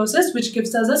caseation necrosis, which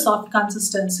gives us a soft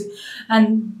consistency.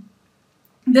 And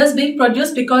this being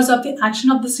produced because of the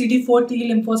action of the CD4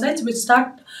 T lymphocytes,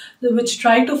 which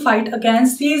try to fight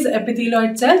against these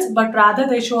epithelioid cells, but rather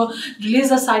they release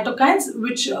the cytokines,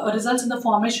 which results in the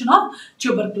formation of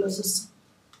tuberculosis.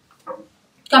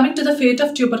 Coming to the fate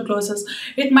of tuberculosis,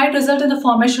 it might result in the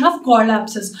formation of cord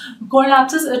abscess. Cord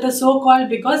abscess, it is so called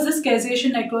because this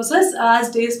caseation necrosis,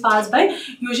 as days pass by,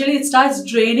 usually it starts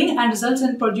draining and results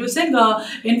in producing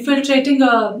infiltrating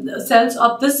cells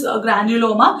of this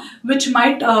granuloma, which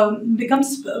might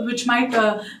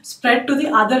spread to the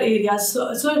other areas.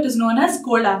 So it is known as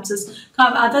cord abscess.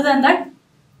 Other than that,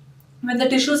 when the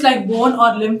tissues like bone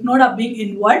or lymph node are being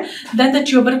involved, then the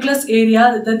tuberculous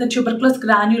area, then the tuberculous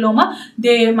granuloma,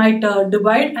 they might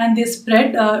divide and they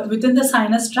spread within the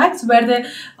sinus tracts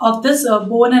of this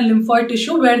bone and lymphoid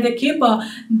tissue, where they keep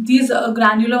these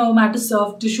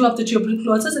granulomatous tissue of the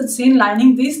tuberculosis. It's seen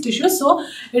lining these tissues. So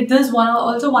it is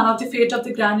also one of the fate of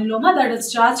the granuloma, that it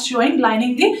starts showing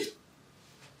lining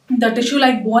the tissue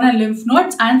like bone and lymph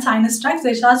nodes and sinus tracts.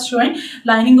 They start showing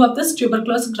lining of this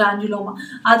tuberculous granuloma.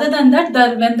 Other than that,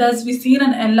 when we see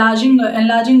an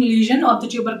enlarging lesion of the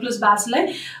tuberculous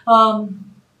bacilli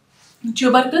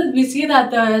tubercle, we see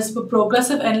that there is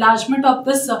progressive enlargement of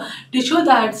this tissue,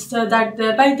 that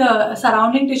thereby the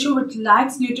surrounding tissue which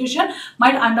lacks nutrition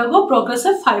might undergo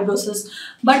progressive fibrosis.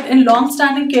 But in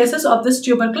long-standing cases of this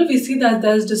tubercle, we see that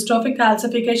there is dystrophic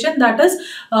calcification, that is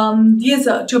these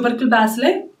tubercle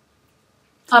bacilli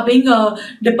are being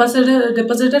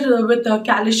deposited with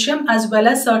calcium as well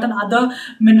as certain other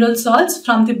mineral salts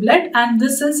from the blood, and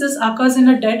since this occurs in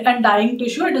a dead and dying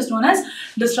tissue, it is known as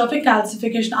dystrophic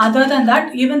calcification. Other than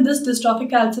that, even this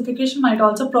dystrophic calcification might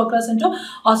also progress into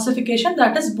ossification,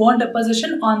 that is bone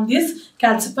deposition on these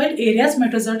calcified areas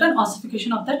might result in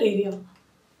ossification of that area.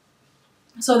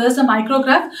 So there's a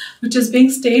micrograph which is being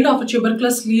stained of a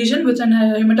tuberculous lesion with an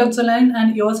hematoxylin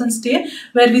and eosin stain,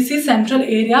 where we see central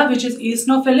area which is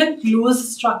eosinophilic,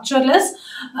 loose, structureless,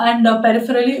 and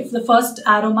peripherally the first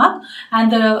arrow mark,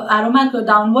 and the arrow mark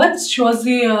downwards shows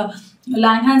the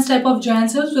Langhans type of giant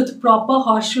cells with proper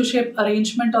horseshoe shaped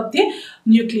arrangement of the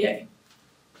nuclei.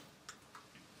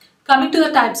 Coming to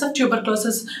the types of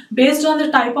tuberculosis, based on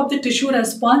the type of the tissue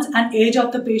response and age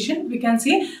of the patient, we can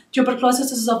see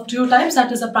tuberculosis is of two types, that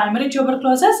is the primary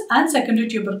tuberculosis and secondary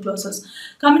tuberculosis.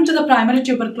 Coming to the primary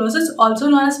tuberculosis, also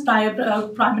known as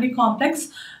primary complex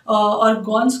or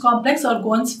Ghon's complex or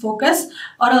Ghon's focus,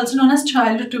 or also known as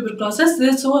childhood tuberculosis.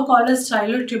 This is so called as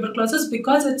childhood tuberculosis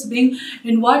because it's being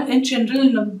involved in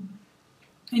children.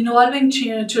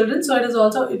 So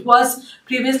it was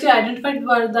previously identified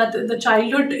that the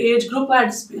childhood age group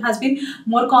has been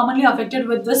more commonly affected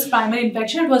with this primary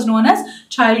infection. It was known as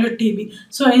childhood TB.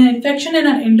 So an infection in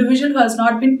an individual who has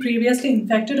not been previously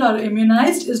infected or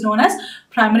immunized is known as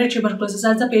primary tuberculosis,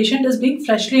 as the patient is being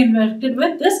freshly infected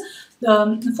with this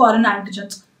foreign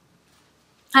antigens.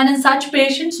 And in such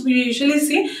patients, we usually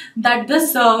see that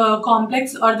this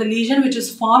complex or the lesion which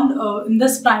is formed in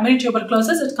this primary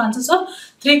tuberculosis, it consists of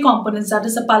three components, that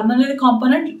is the pulmonary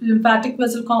component, lymphatic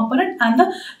vessel component, and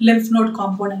the lymph node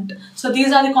component. So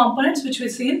these are the components which we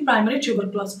see in primary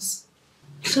tuberculosis.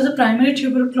 So the primary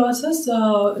tuberculosis,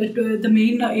 the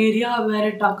main area where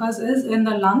it occurs is in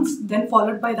the lungs, then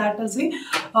followed by that is the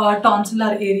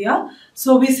tonsillar area.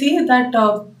 So we see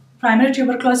that primary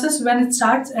tuberculosis, when it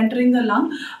starts entering the lung,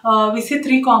 we see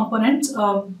three components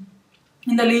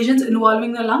in the lesions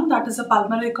involving the lung. That is the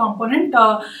pulmonary component,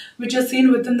 which is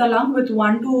seen within the lung with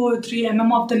 1 to 3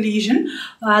 mm of the lesion,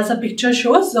 as the picture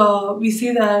shows. We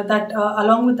see that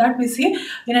along with that, we see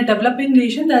in a developing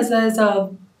lesion there's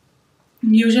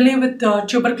usually with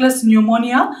tuberculous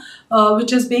pneumonia,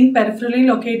 which is being peripherally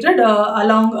located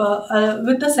along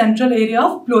with the central area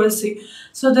of pleurisy.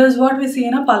 So this is what we see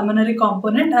in a pulmonary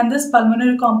component, and this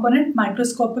pulmonary component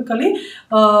microscopically,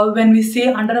 when we see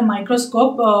under a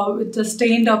microscope with the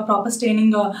stained or proper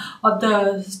staining of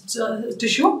the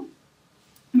tissue,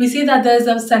 we see that there is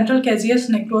a central caseous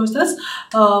necrosis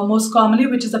most commonly,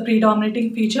 which is a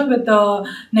predominating feature with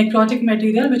necrotic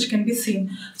material which can be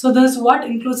seen. So this is what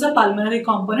includes the pulmonary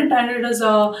component, and it is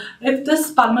if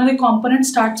this pulmonary component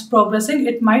starts progressing,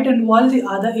 it might involve the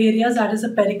other areas, that is the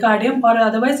pericardium, or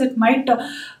otherwise it might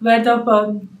where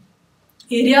the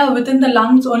area within the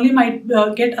lungs only might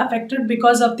get affected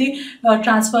because of the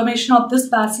transformation of this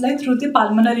bacilli through the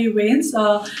pulmonary veins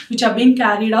which are being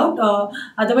carried out.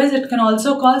 Otherwise, it can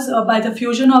also cause by the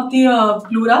fusion of the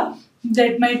pleura.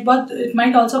 It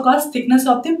might also cause thickness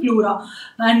of the pleura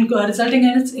and resulting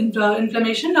in its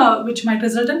inflammation, which might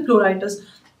result in pleuritis.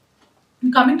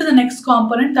 Coming to the next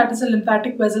component, that is the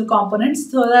lymphatic vessel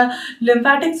components. So the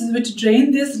lymphatics which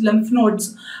drain these lymph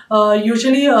nodes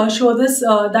usually show this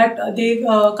that they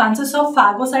consist of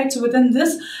phagocytes within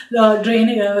this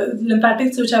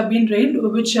lymphatics which have been drained,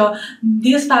 which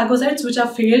these phagocytes which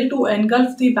have failed to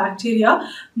engulf the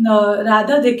bacteria,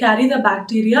 rather they carry the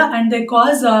bacteria and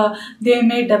they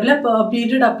may develop a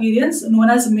beaded appearance known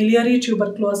as miliary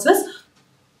tuberculosis,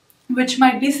 which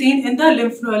might be seen in the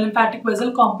lymphatic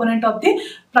vessel component of the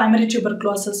primary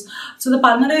tuberculosis. So the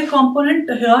pulmonary component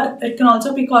here, it can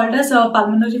also be called as a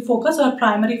pulmonary focus or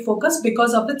primary focus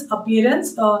because of its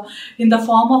appearance in the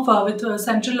form of with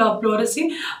central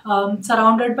pleurisy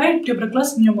surrounded by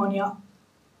tuberculous pneumonia.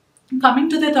 Coming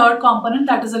to the third component,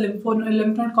 that is a lymph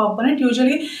node component.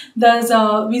 Usually,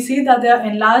 we see that there are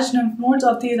enlarged lymph nodes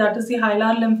of that is the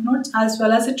hilar lymph nodes as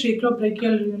well as the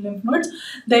tracheobrachial lymph nodes.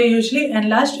 They are usually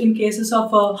enlarged in cases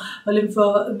of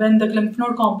when the lymph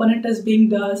node component is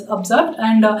being observed,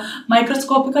 and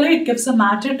microscopically it gives a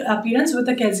matted appearance with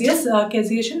a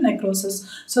caseation necrosis.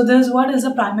 So this is what is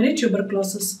a primary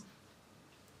tuberculosis.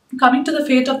 Coming to the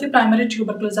fate of the primary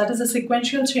tuberculosis, that is the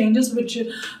sequential changes which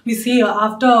we see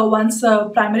after once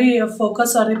primary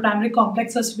focus or a primary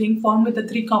complex is being formed with the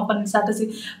three components, that is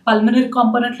the pulmonary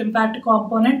component, lymphatic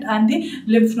component, and the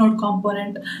lymph node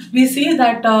component. We see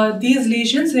that these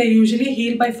lesions, they usually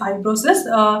heal by fibrosis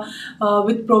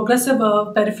with progressive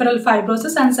peripheral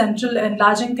fibrosis and central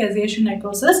enlarging caseation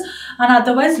necrosis, and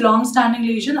otherwise long-standing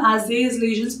lesion. As these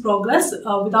lesions progress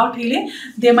without healing,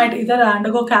 they might either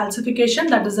undergo calcification,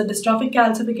 that is a dystrophic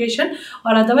calcification,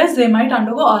 or otherwise they might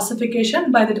undergo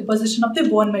ossification by the deposition of the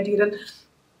bone material.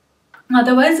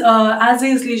 Otherwise, as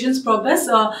these lesions progress,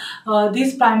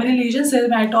 these primary lesions, they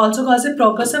might also cause a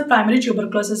progressive primary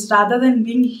tuberculosis. Rather than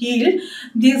being healed,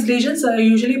 these lesions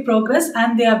usually progress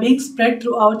and they are being spread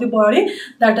throughout the body,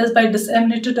 that is by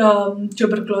disseminated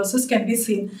tuberculosis can be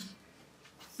seen.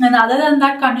 And other than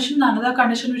that condition, another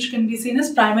condition which can be seen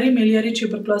is primary miliary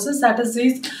tuberculosis. That is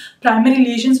these primary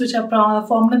lesions which are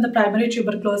formed in the primary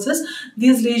tuberculosis.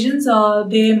 These lesions,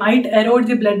 they might erode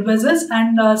the blood vessels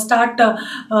and start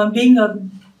being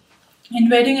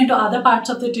invading into other parts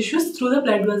of the tissues through the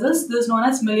blood vessels. This is known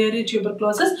as miliary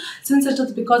tuberculosis. Since it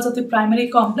is because of the primary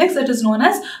complex, it is known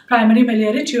as primary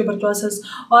miliary tuberculosis.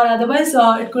 Or otherwise,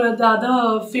 it could, the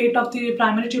other fate of the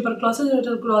primary tuberculosis, it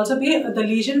could also be the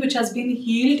lesion which has been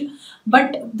healed,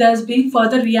 but there's been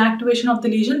further reactivation of the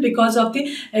lesion because of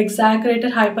the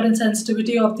exaggerated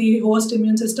hyperinsensitivity of the host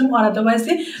immune system, or otherwise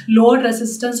the lowered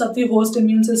resistance of the host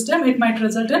immune system. It might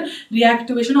result in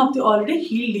reactivation of the already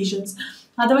healed lesions.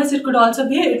 Otherwise, it could also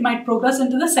be, it might progress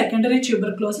into the secondary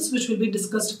tuberculosis, which will be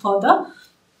discussed further.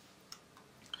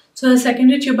 So the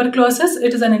secondary tuberculosis,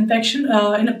 it is an infection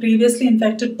in a previously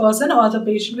infected person or the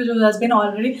patient which has been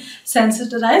already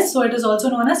sensitized. So it is also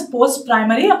known as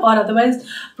post-primary or otherwise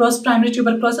post-primary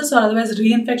tuberculosis, or otherwise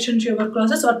reinfection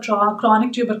tuberculosis, or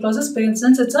chronic tuberculosis. For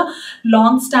instance, it's a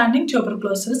long-standing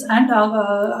tuberculosis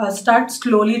and starts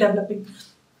slowly developing.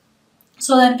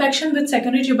 So the infection with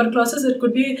secondary tuberculosis, it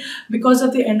could be because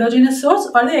of the endogenous source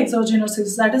or the exogenous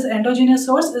source. That is, endogenous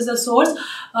source is a source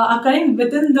occurring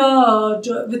within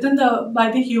the by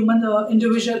the human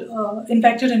individual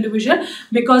infected individual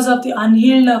because of the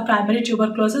unhealed primary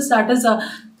tuberculosis. That is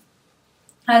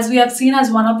as we have seen,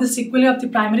 as one of the sequelae of the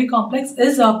primary complex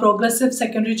is progressive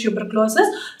secondary tuberculosis.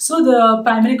 So the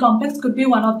primary complex could be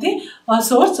one of the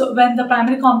source. When the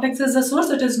primary complex is the source,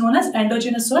 it is known as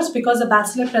endogenous source because the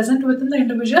bacilli present within the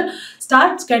individual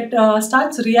starts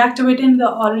reactivating the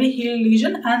already healed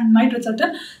lesion and might result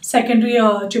in secondary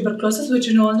tuberculosis, which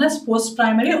is known as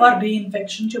post-primary or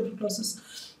reinfection tuberculosis.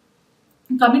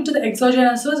 Coming to the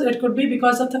exogenous source, it could be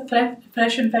because of the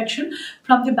fresh infection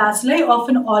from the bacilli of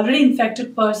an already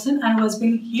infected person and who has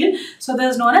been healed. So that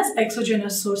is known as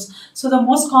exogenous source. So the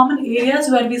most common areas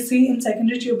where we see in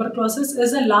secondary tuberculosis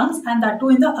is the lungs, and that too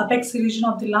in the apex region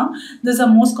of the lung. This is the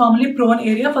most commonly prone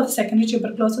area for the secondary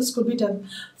tuberculosis could be done.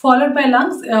 Followed by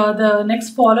lungs, the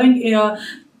next following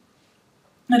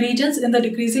regions in the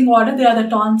decreasing order, they are the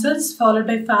tonsils, followed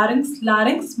by pharynx,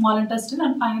 larynx, small intestine,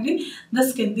 and finally the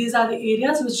skin. These are the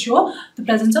areas which show the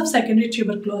presence of secondary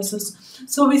tuberculosis.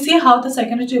 So we see how the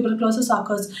secondary tuberculosis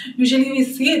occurs. Usually we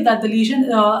see that the lesion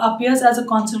appears as a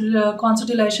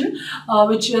consolidation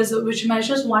which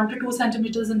measures 1 to 2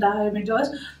 centimeters in diameter,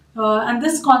 and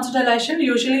this consolidation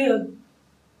usually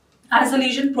as the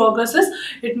lesion progresses,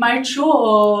 it might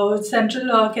show central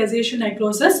caseation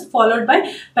necrosis followed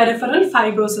by peripheral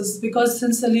fibrosis, because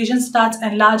since the lesion starts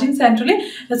enlarging centrally,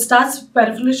 it starts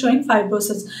peripherally showing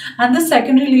fibrosis. And the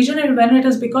secondary lesion, when it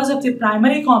is because of the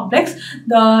primary complex,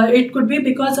 it could be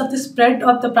because of the spread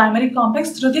of the primary complex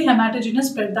through the hematogenous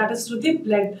spread, that is through the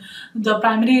blood. The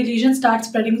primary lesion starts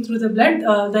spreading through the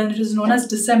blood, then it is known as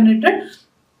disseminated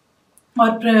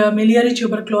or miliary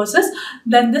tuberculosis.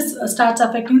 Then this starts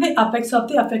affecting the apex of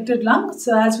the affected lung.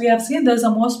 So as we have seen, there is a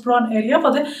most prone area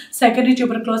for the secondary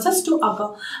tuberculosis to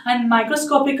occur. And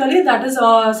microscopically, that is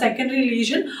a secondary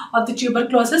lesion of the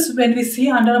tuberculosis. When we see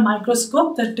under a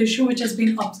microscope the tissue which has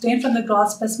been obtained from the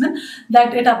gross specimen,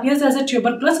 that it appears as a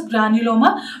tuberculous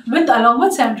granuloma along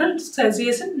with central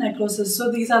caseation necrosis.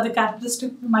 So these are the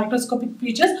characteristic microscopic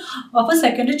features of a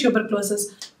secondary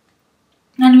tuberculosis.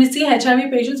 And we see HIV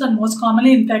patients are most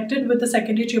commonly infected with the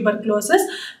secondary tuberculosis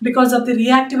because of the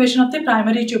reactivation of the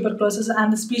primary tuberculosis,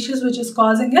 and the species which is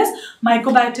causing is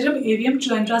Mycobacterium avium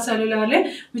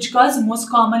intracellularly, which cause most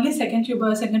commonly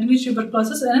secondary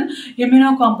tuberculosis in an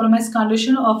immunocompromised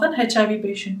condition of an HIV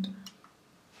patient.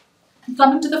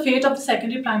 Coming to the fate of the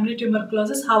secondary primary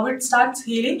tuberculosis, how it starts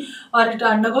healing or it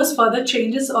undergoes further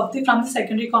changes from the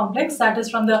secondary complex, that is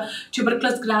from the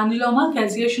tuberculous granuloma,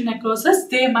 caseation necrosis.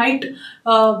 They might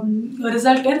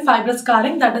result in fibrous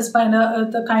scarring, that is by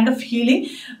the kind of healing,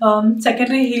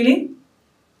 secondary healing.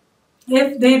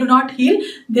 If they do not heal,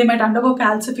 they might undergo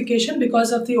calcification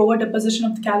because of the over deposition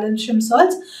of the calcium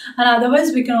salts. And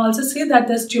otherwise, we can also see that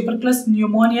there's tuberculous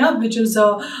pneumonia, which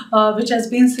has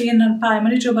been seen in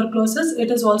primary tuberculosis. It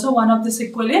is also one of the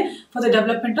sequelae for the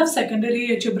development of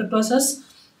secondary tuberculosis.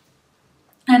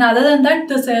 And other than that,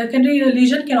 the secondary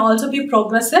lesion can also be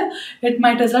progressive. It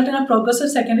might result in a progressive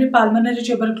secondary pulmonary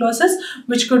tuberculosis,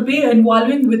 which could be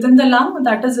involving within the lung.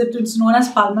 That is, it is known as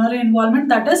pulmonary involvement.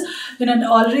 That is, in an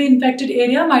already infected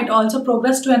area, might also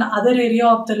progress to another area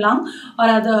of the lung, or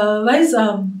otherwise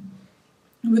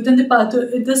within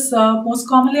the this most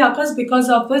commonly occurs because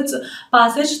of its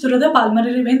passage through the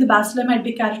pulmonary vein. The bacilli might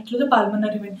be carried through the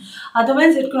pulmonary vein.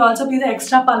 Otherwise, it could also be the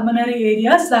extrapulmonary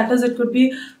areas. That is, it could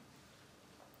be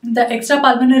the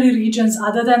extrapulmonary regions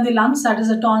other than the lungs, that is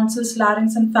the tonsils,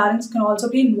 larynx, and pharynx can also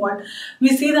be involved.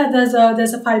 We see that there's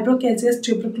a fibrocaseous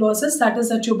tuberculosis, that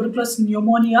is a tuberculous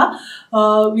pneumonia.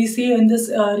 We see in this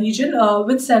region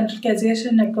with central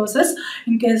caseation necrosis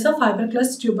in case of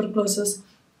fibrocaseous tuberculosis.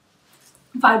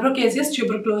 fibrocaseous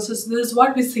tuberculosis. This is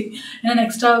what we see in an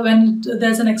extra when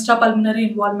there's an extra pulmonary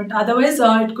involvement. Otherwise,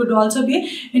 it could also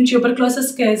be in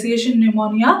tuberculosis caseation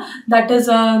pneumonia. That is,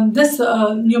 this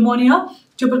pneumonia.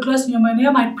 Tuberculosis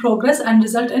pneumonia might progress and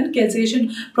result in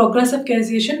progressive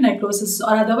caseation necrosis,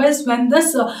 or otherwise when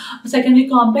this secondary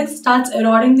complex starts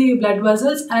eroding the blood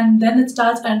vessels and then it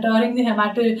starts entering the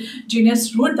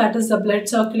hematogenous route, that is the blood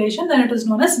circulation, then it is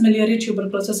known as miliary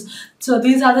tuberculosis. So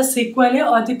these are the sequelae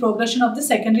or the progression of the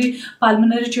secondary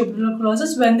pulmonary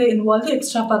tuberculosis when they involve the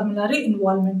extrapulmonary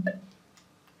involvement.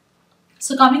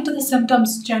 So coming to the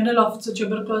symptoms general of the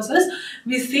tuberculosis,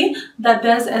 we see that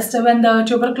there's when the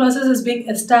tuberculosis is being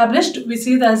established, we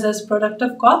see there's this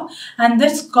productive cough, and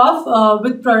this cough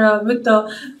with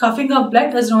the coughing of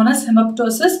blood is known as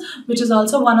hemoptysis, which is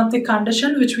also one of the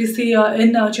condition which we see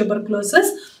in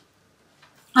tuberculosis.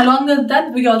 Along with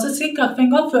that, we also see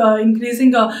coughing of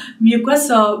increasing mucus,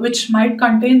 which might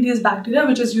contain these bacteria,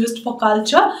 which is used for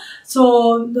culture.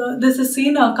 So this is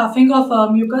seen, coughing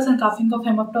of mucus and coughing of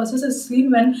hemoptysis is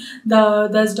seen when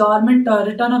there's dormant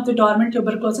return of the dormant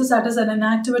tuberculosis, that is an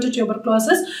inactivated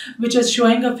tuberculosis, which is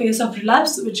showing a phase of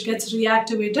relapse, which gets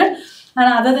reactivated.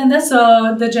 And other than this,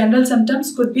 the general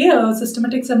symptoms could be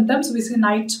systematic symptoms. We see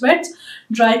night sweats,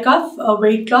 dry cough,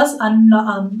 weight loss,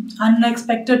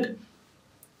 unexpected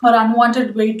or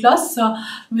unwanted weight loss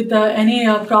with any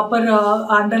proper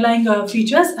underlying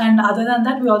features. And other than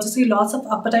that, we also see loss of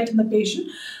appetite in the patient.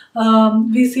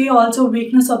 We see also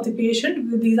weakness of the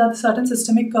patient. These are the certain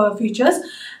systemic features.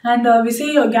 And we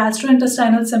see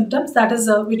gastrointestinal symptoms, that is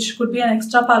which could be an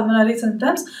extrapulmonary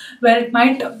symptoms, where it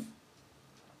might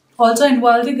also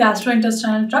involve the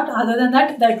gastrointestinal tract. Other than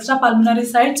that, the extrapulmonary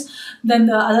sites, then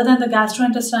other than the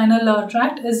gastrointestinal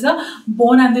tract is the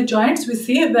bone and the joints. We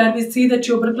see where we see the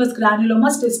tuberculous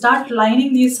granulomas, they start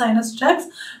lining these sinus tracts,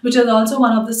 which is also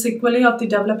one of the sequelae of the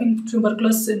developing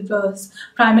tuberculosis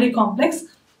primary complex.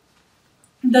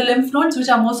 The lymph nodes, which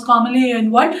are most commonly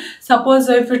involved, suppose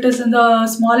if it is in the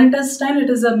small intestine, it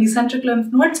is the mesenteric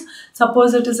lymph nodes.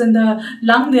 Suppose it is in the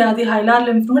lung, they are the hilar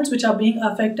lymph nodes which are being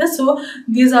affected. So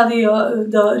these are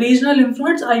the regional lymph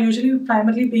nodes are usually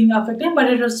primarily being affected, but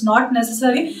it is not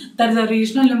necessary that the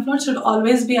regional lymph nodes should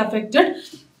always be affected.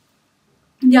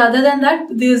 Yeah, other than that,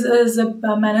 this is a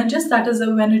meningitis, that is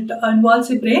when it involves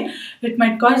the brain, it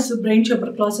might cause brain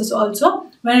tuberculosis also.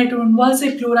 When it involves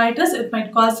the pleuritis, it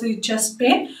might cause the chest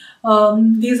pain.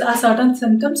 These are certain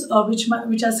symptoms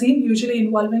which are seen usually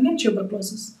involving in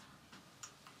tuberculosis.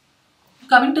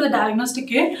 Coming to the diagnostic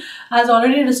aid, as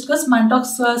already discussed,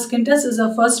 Mantoux skin test is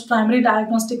the first primary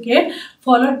diagnostic aid.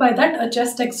 Followed by that, a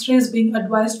chest X-ray is being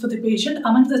advised for the patient.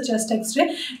 Among the chest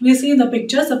X-ray, we see in the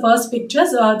pictures, the first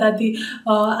pictures, that the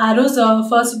arrows,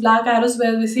 first black arrows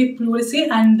where we see pleurisy,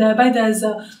 and thereby there's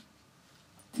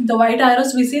the white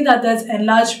arrows, we see that there's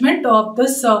enlargement of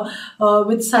this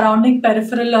with surrounding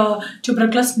peripheral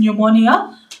tuberculous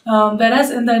pneumonia.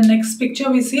 Whereas in the next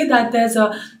picture, we see that there's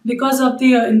because of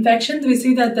the infection, we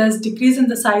see that there's decrease in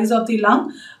the size of the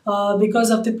lung because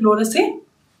of the pleurisy.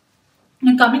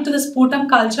 And coming to the sputum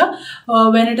culture,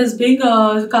 when it is being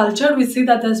cultured, we see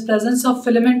that there's presence of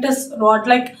filamentous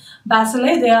rod-like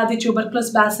bacilli. They are the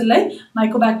tuberculous bacilli,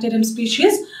 Mycobacterium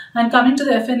species. And coming to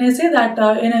the FNAC, that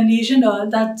in a lesion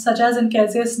that such as in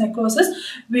caseous necrosis,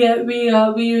 we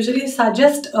usually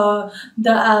suggest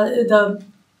the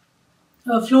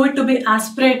fluid to be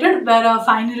aspirated, where a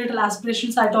fine needle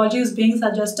aspiration cytology is being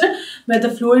suggested, where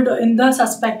the fluid in the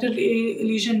suspected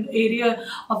lesion area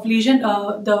of lesion,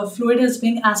 the fluid is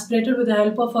being aspirated with the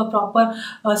help of a proper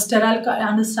sterile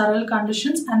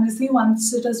conditions. And we see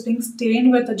once it is being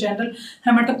stained with a general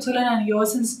hematoxylin and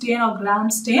eosin stain or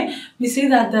gram stain, we see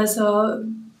that there's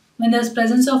when there's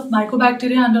presence of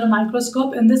mycobacteria under a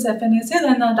microscope in this FNAC,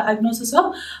 then the diagnosis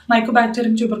of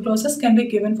Mycobacterium tuberculosis can be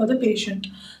given for the patient.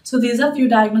 So these are few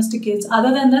diagnostic aids.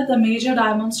 Other than that, the major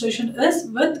demonstration is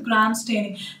with gram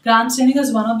staining. Gram staining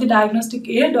is one of the diagnostic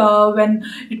aid when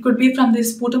it could be from the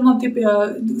sputum of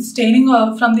the staining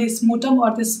from the sputum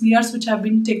or the smears which have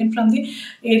been taken from the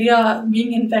area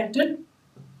being infected.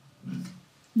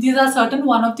 These are certain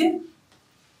one of the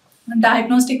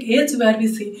diagnostic aids where we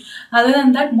see. Other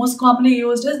than that, most commonly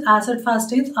used is acid-fast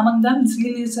stains. Among them,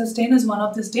 seal stain is one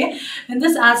of the stain. In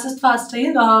this acid-fast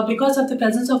stain, because of the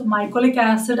presence of mycolic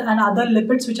acid and other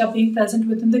lipids which are being present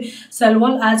within the cell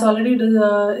wall, as already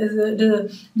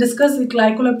discussed, the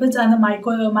glycolipids and the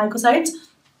mycocytes,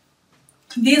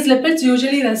 These lipids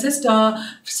usually resist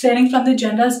staining from the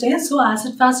general stain. So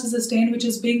acid fast is a stain which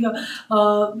is being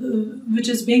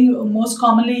most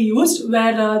commonly used,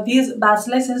 where these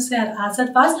bacilli, since they are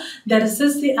acid fast, they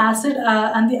resist the acid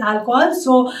and the alcohol.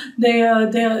 So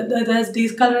there's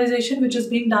discolorization which is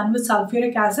being done with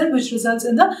sulfuric acid, which results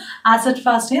in the acid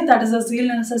fast stain, that is a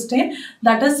zeolite stain.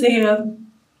 That is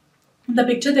the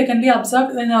picture, they can be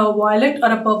observed in a violet or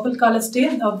a purple color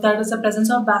stain, that is the presence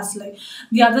of bacilli.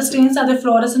 The other stains are the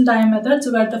fluorescent dye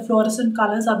methods, where the fluorescent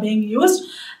colors are being used,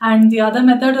 and the other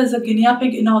method is the guinea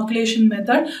pig inoculation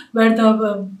method, where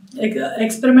the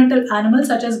experimental animals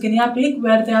such as guinea pig,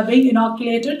 where they are being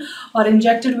inoculated or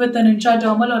injected with an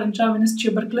intradermal or intravenous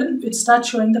tuberculin, which starts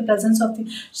showing the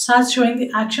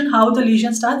action, how the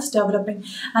lesion starts developing.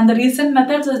 And the recent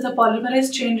methods is the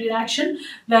polymerase chain reaction,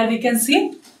 where we can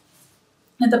see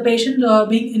that the patient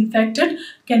being infected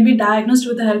can be diagnosed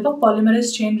with the help of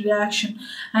polymerase chain reaction.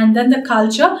 And then the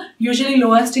culture, usually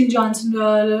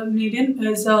Lowenstein-Johnson medium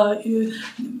is a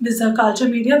culture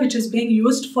media which is being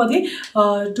used for the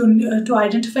to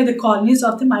identify the colonies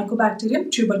of the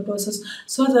Mycobacterium tuberculosis.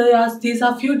 So these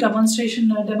are few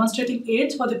demonstrating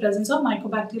aids for the presence of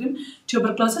Mycobacterium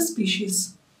tuberculosis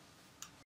species.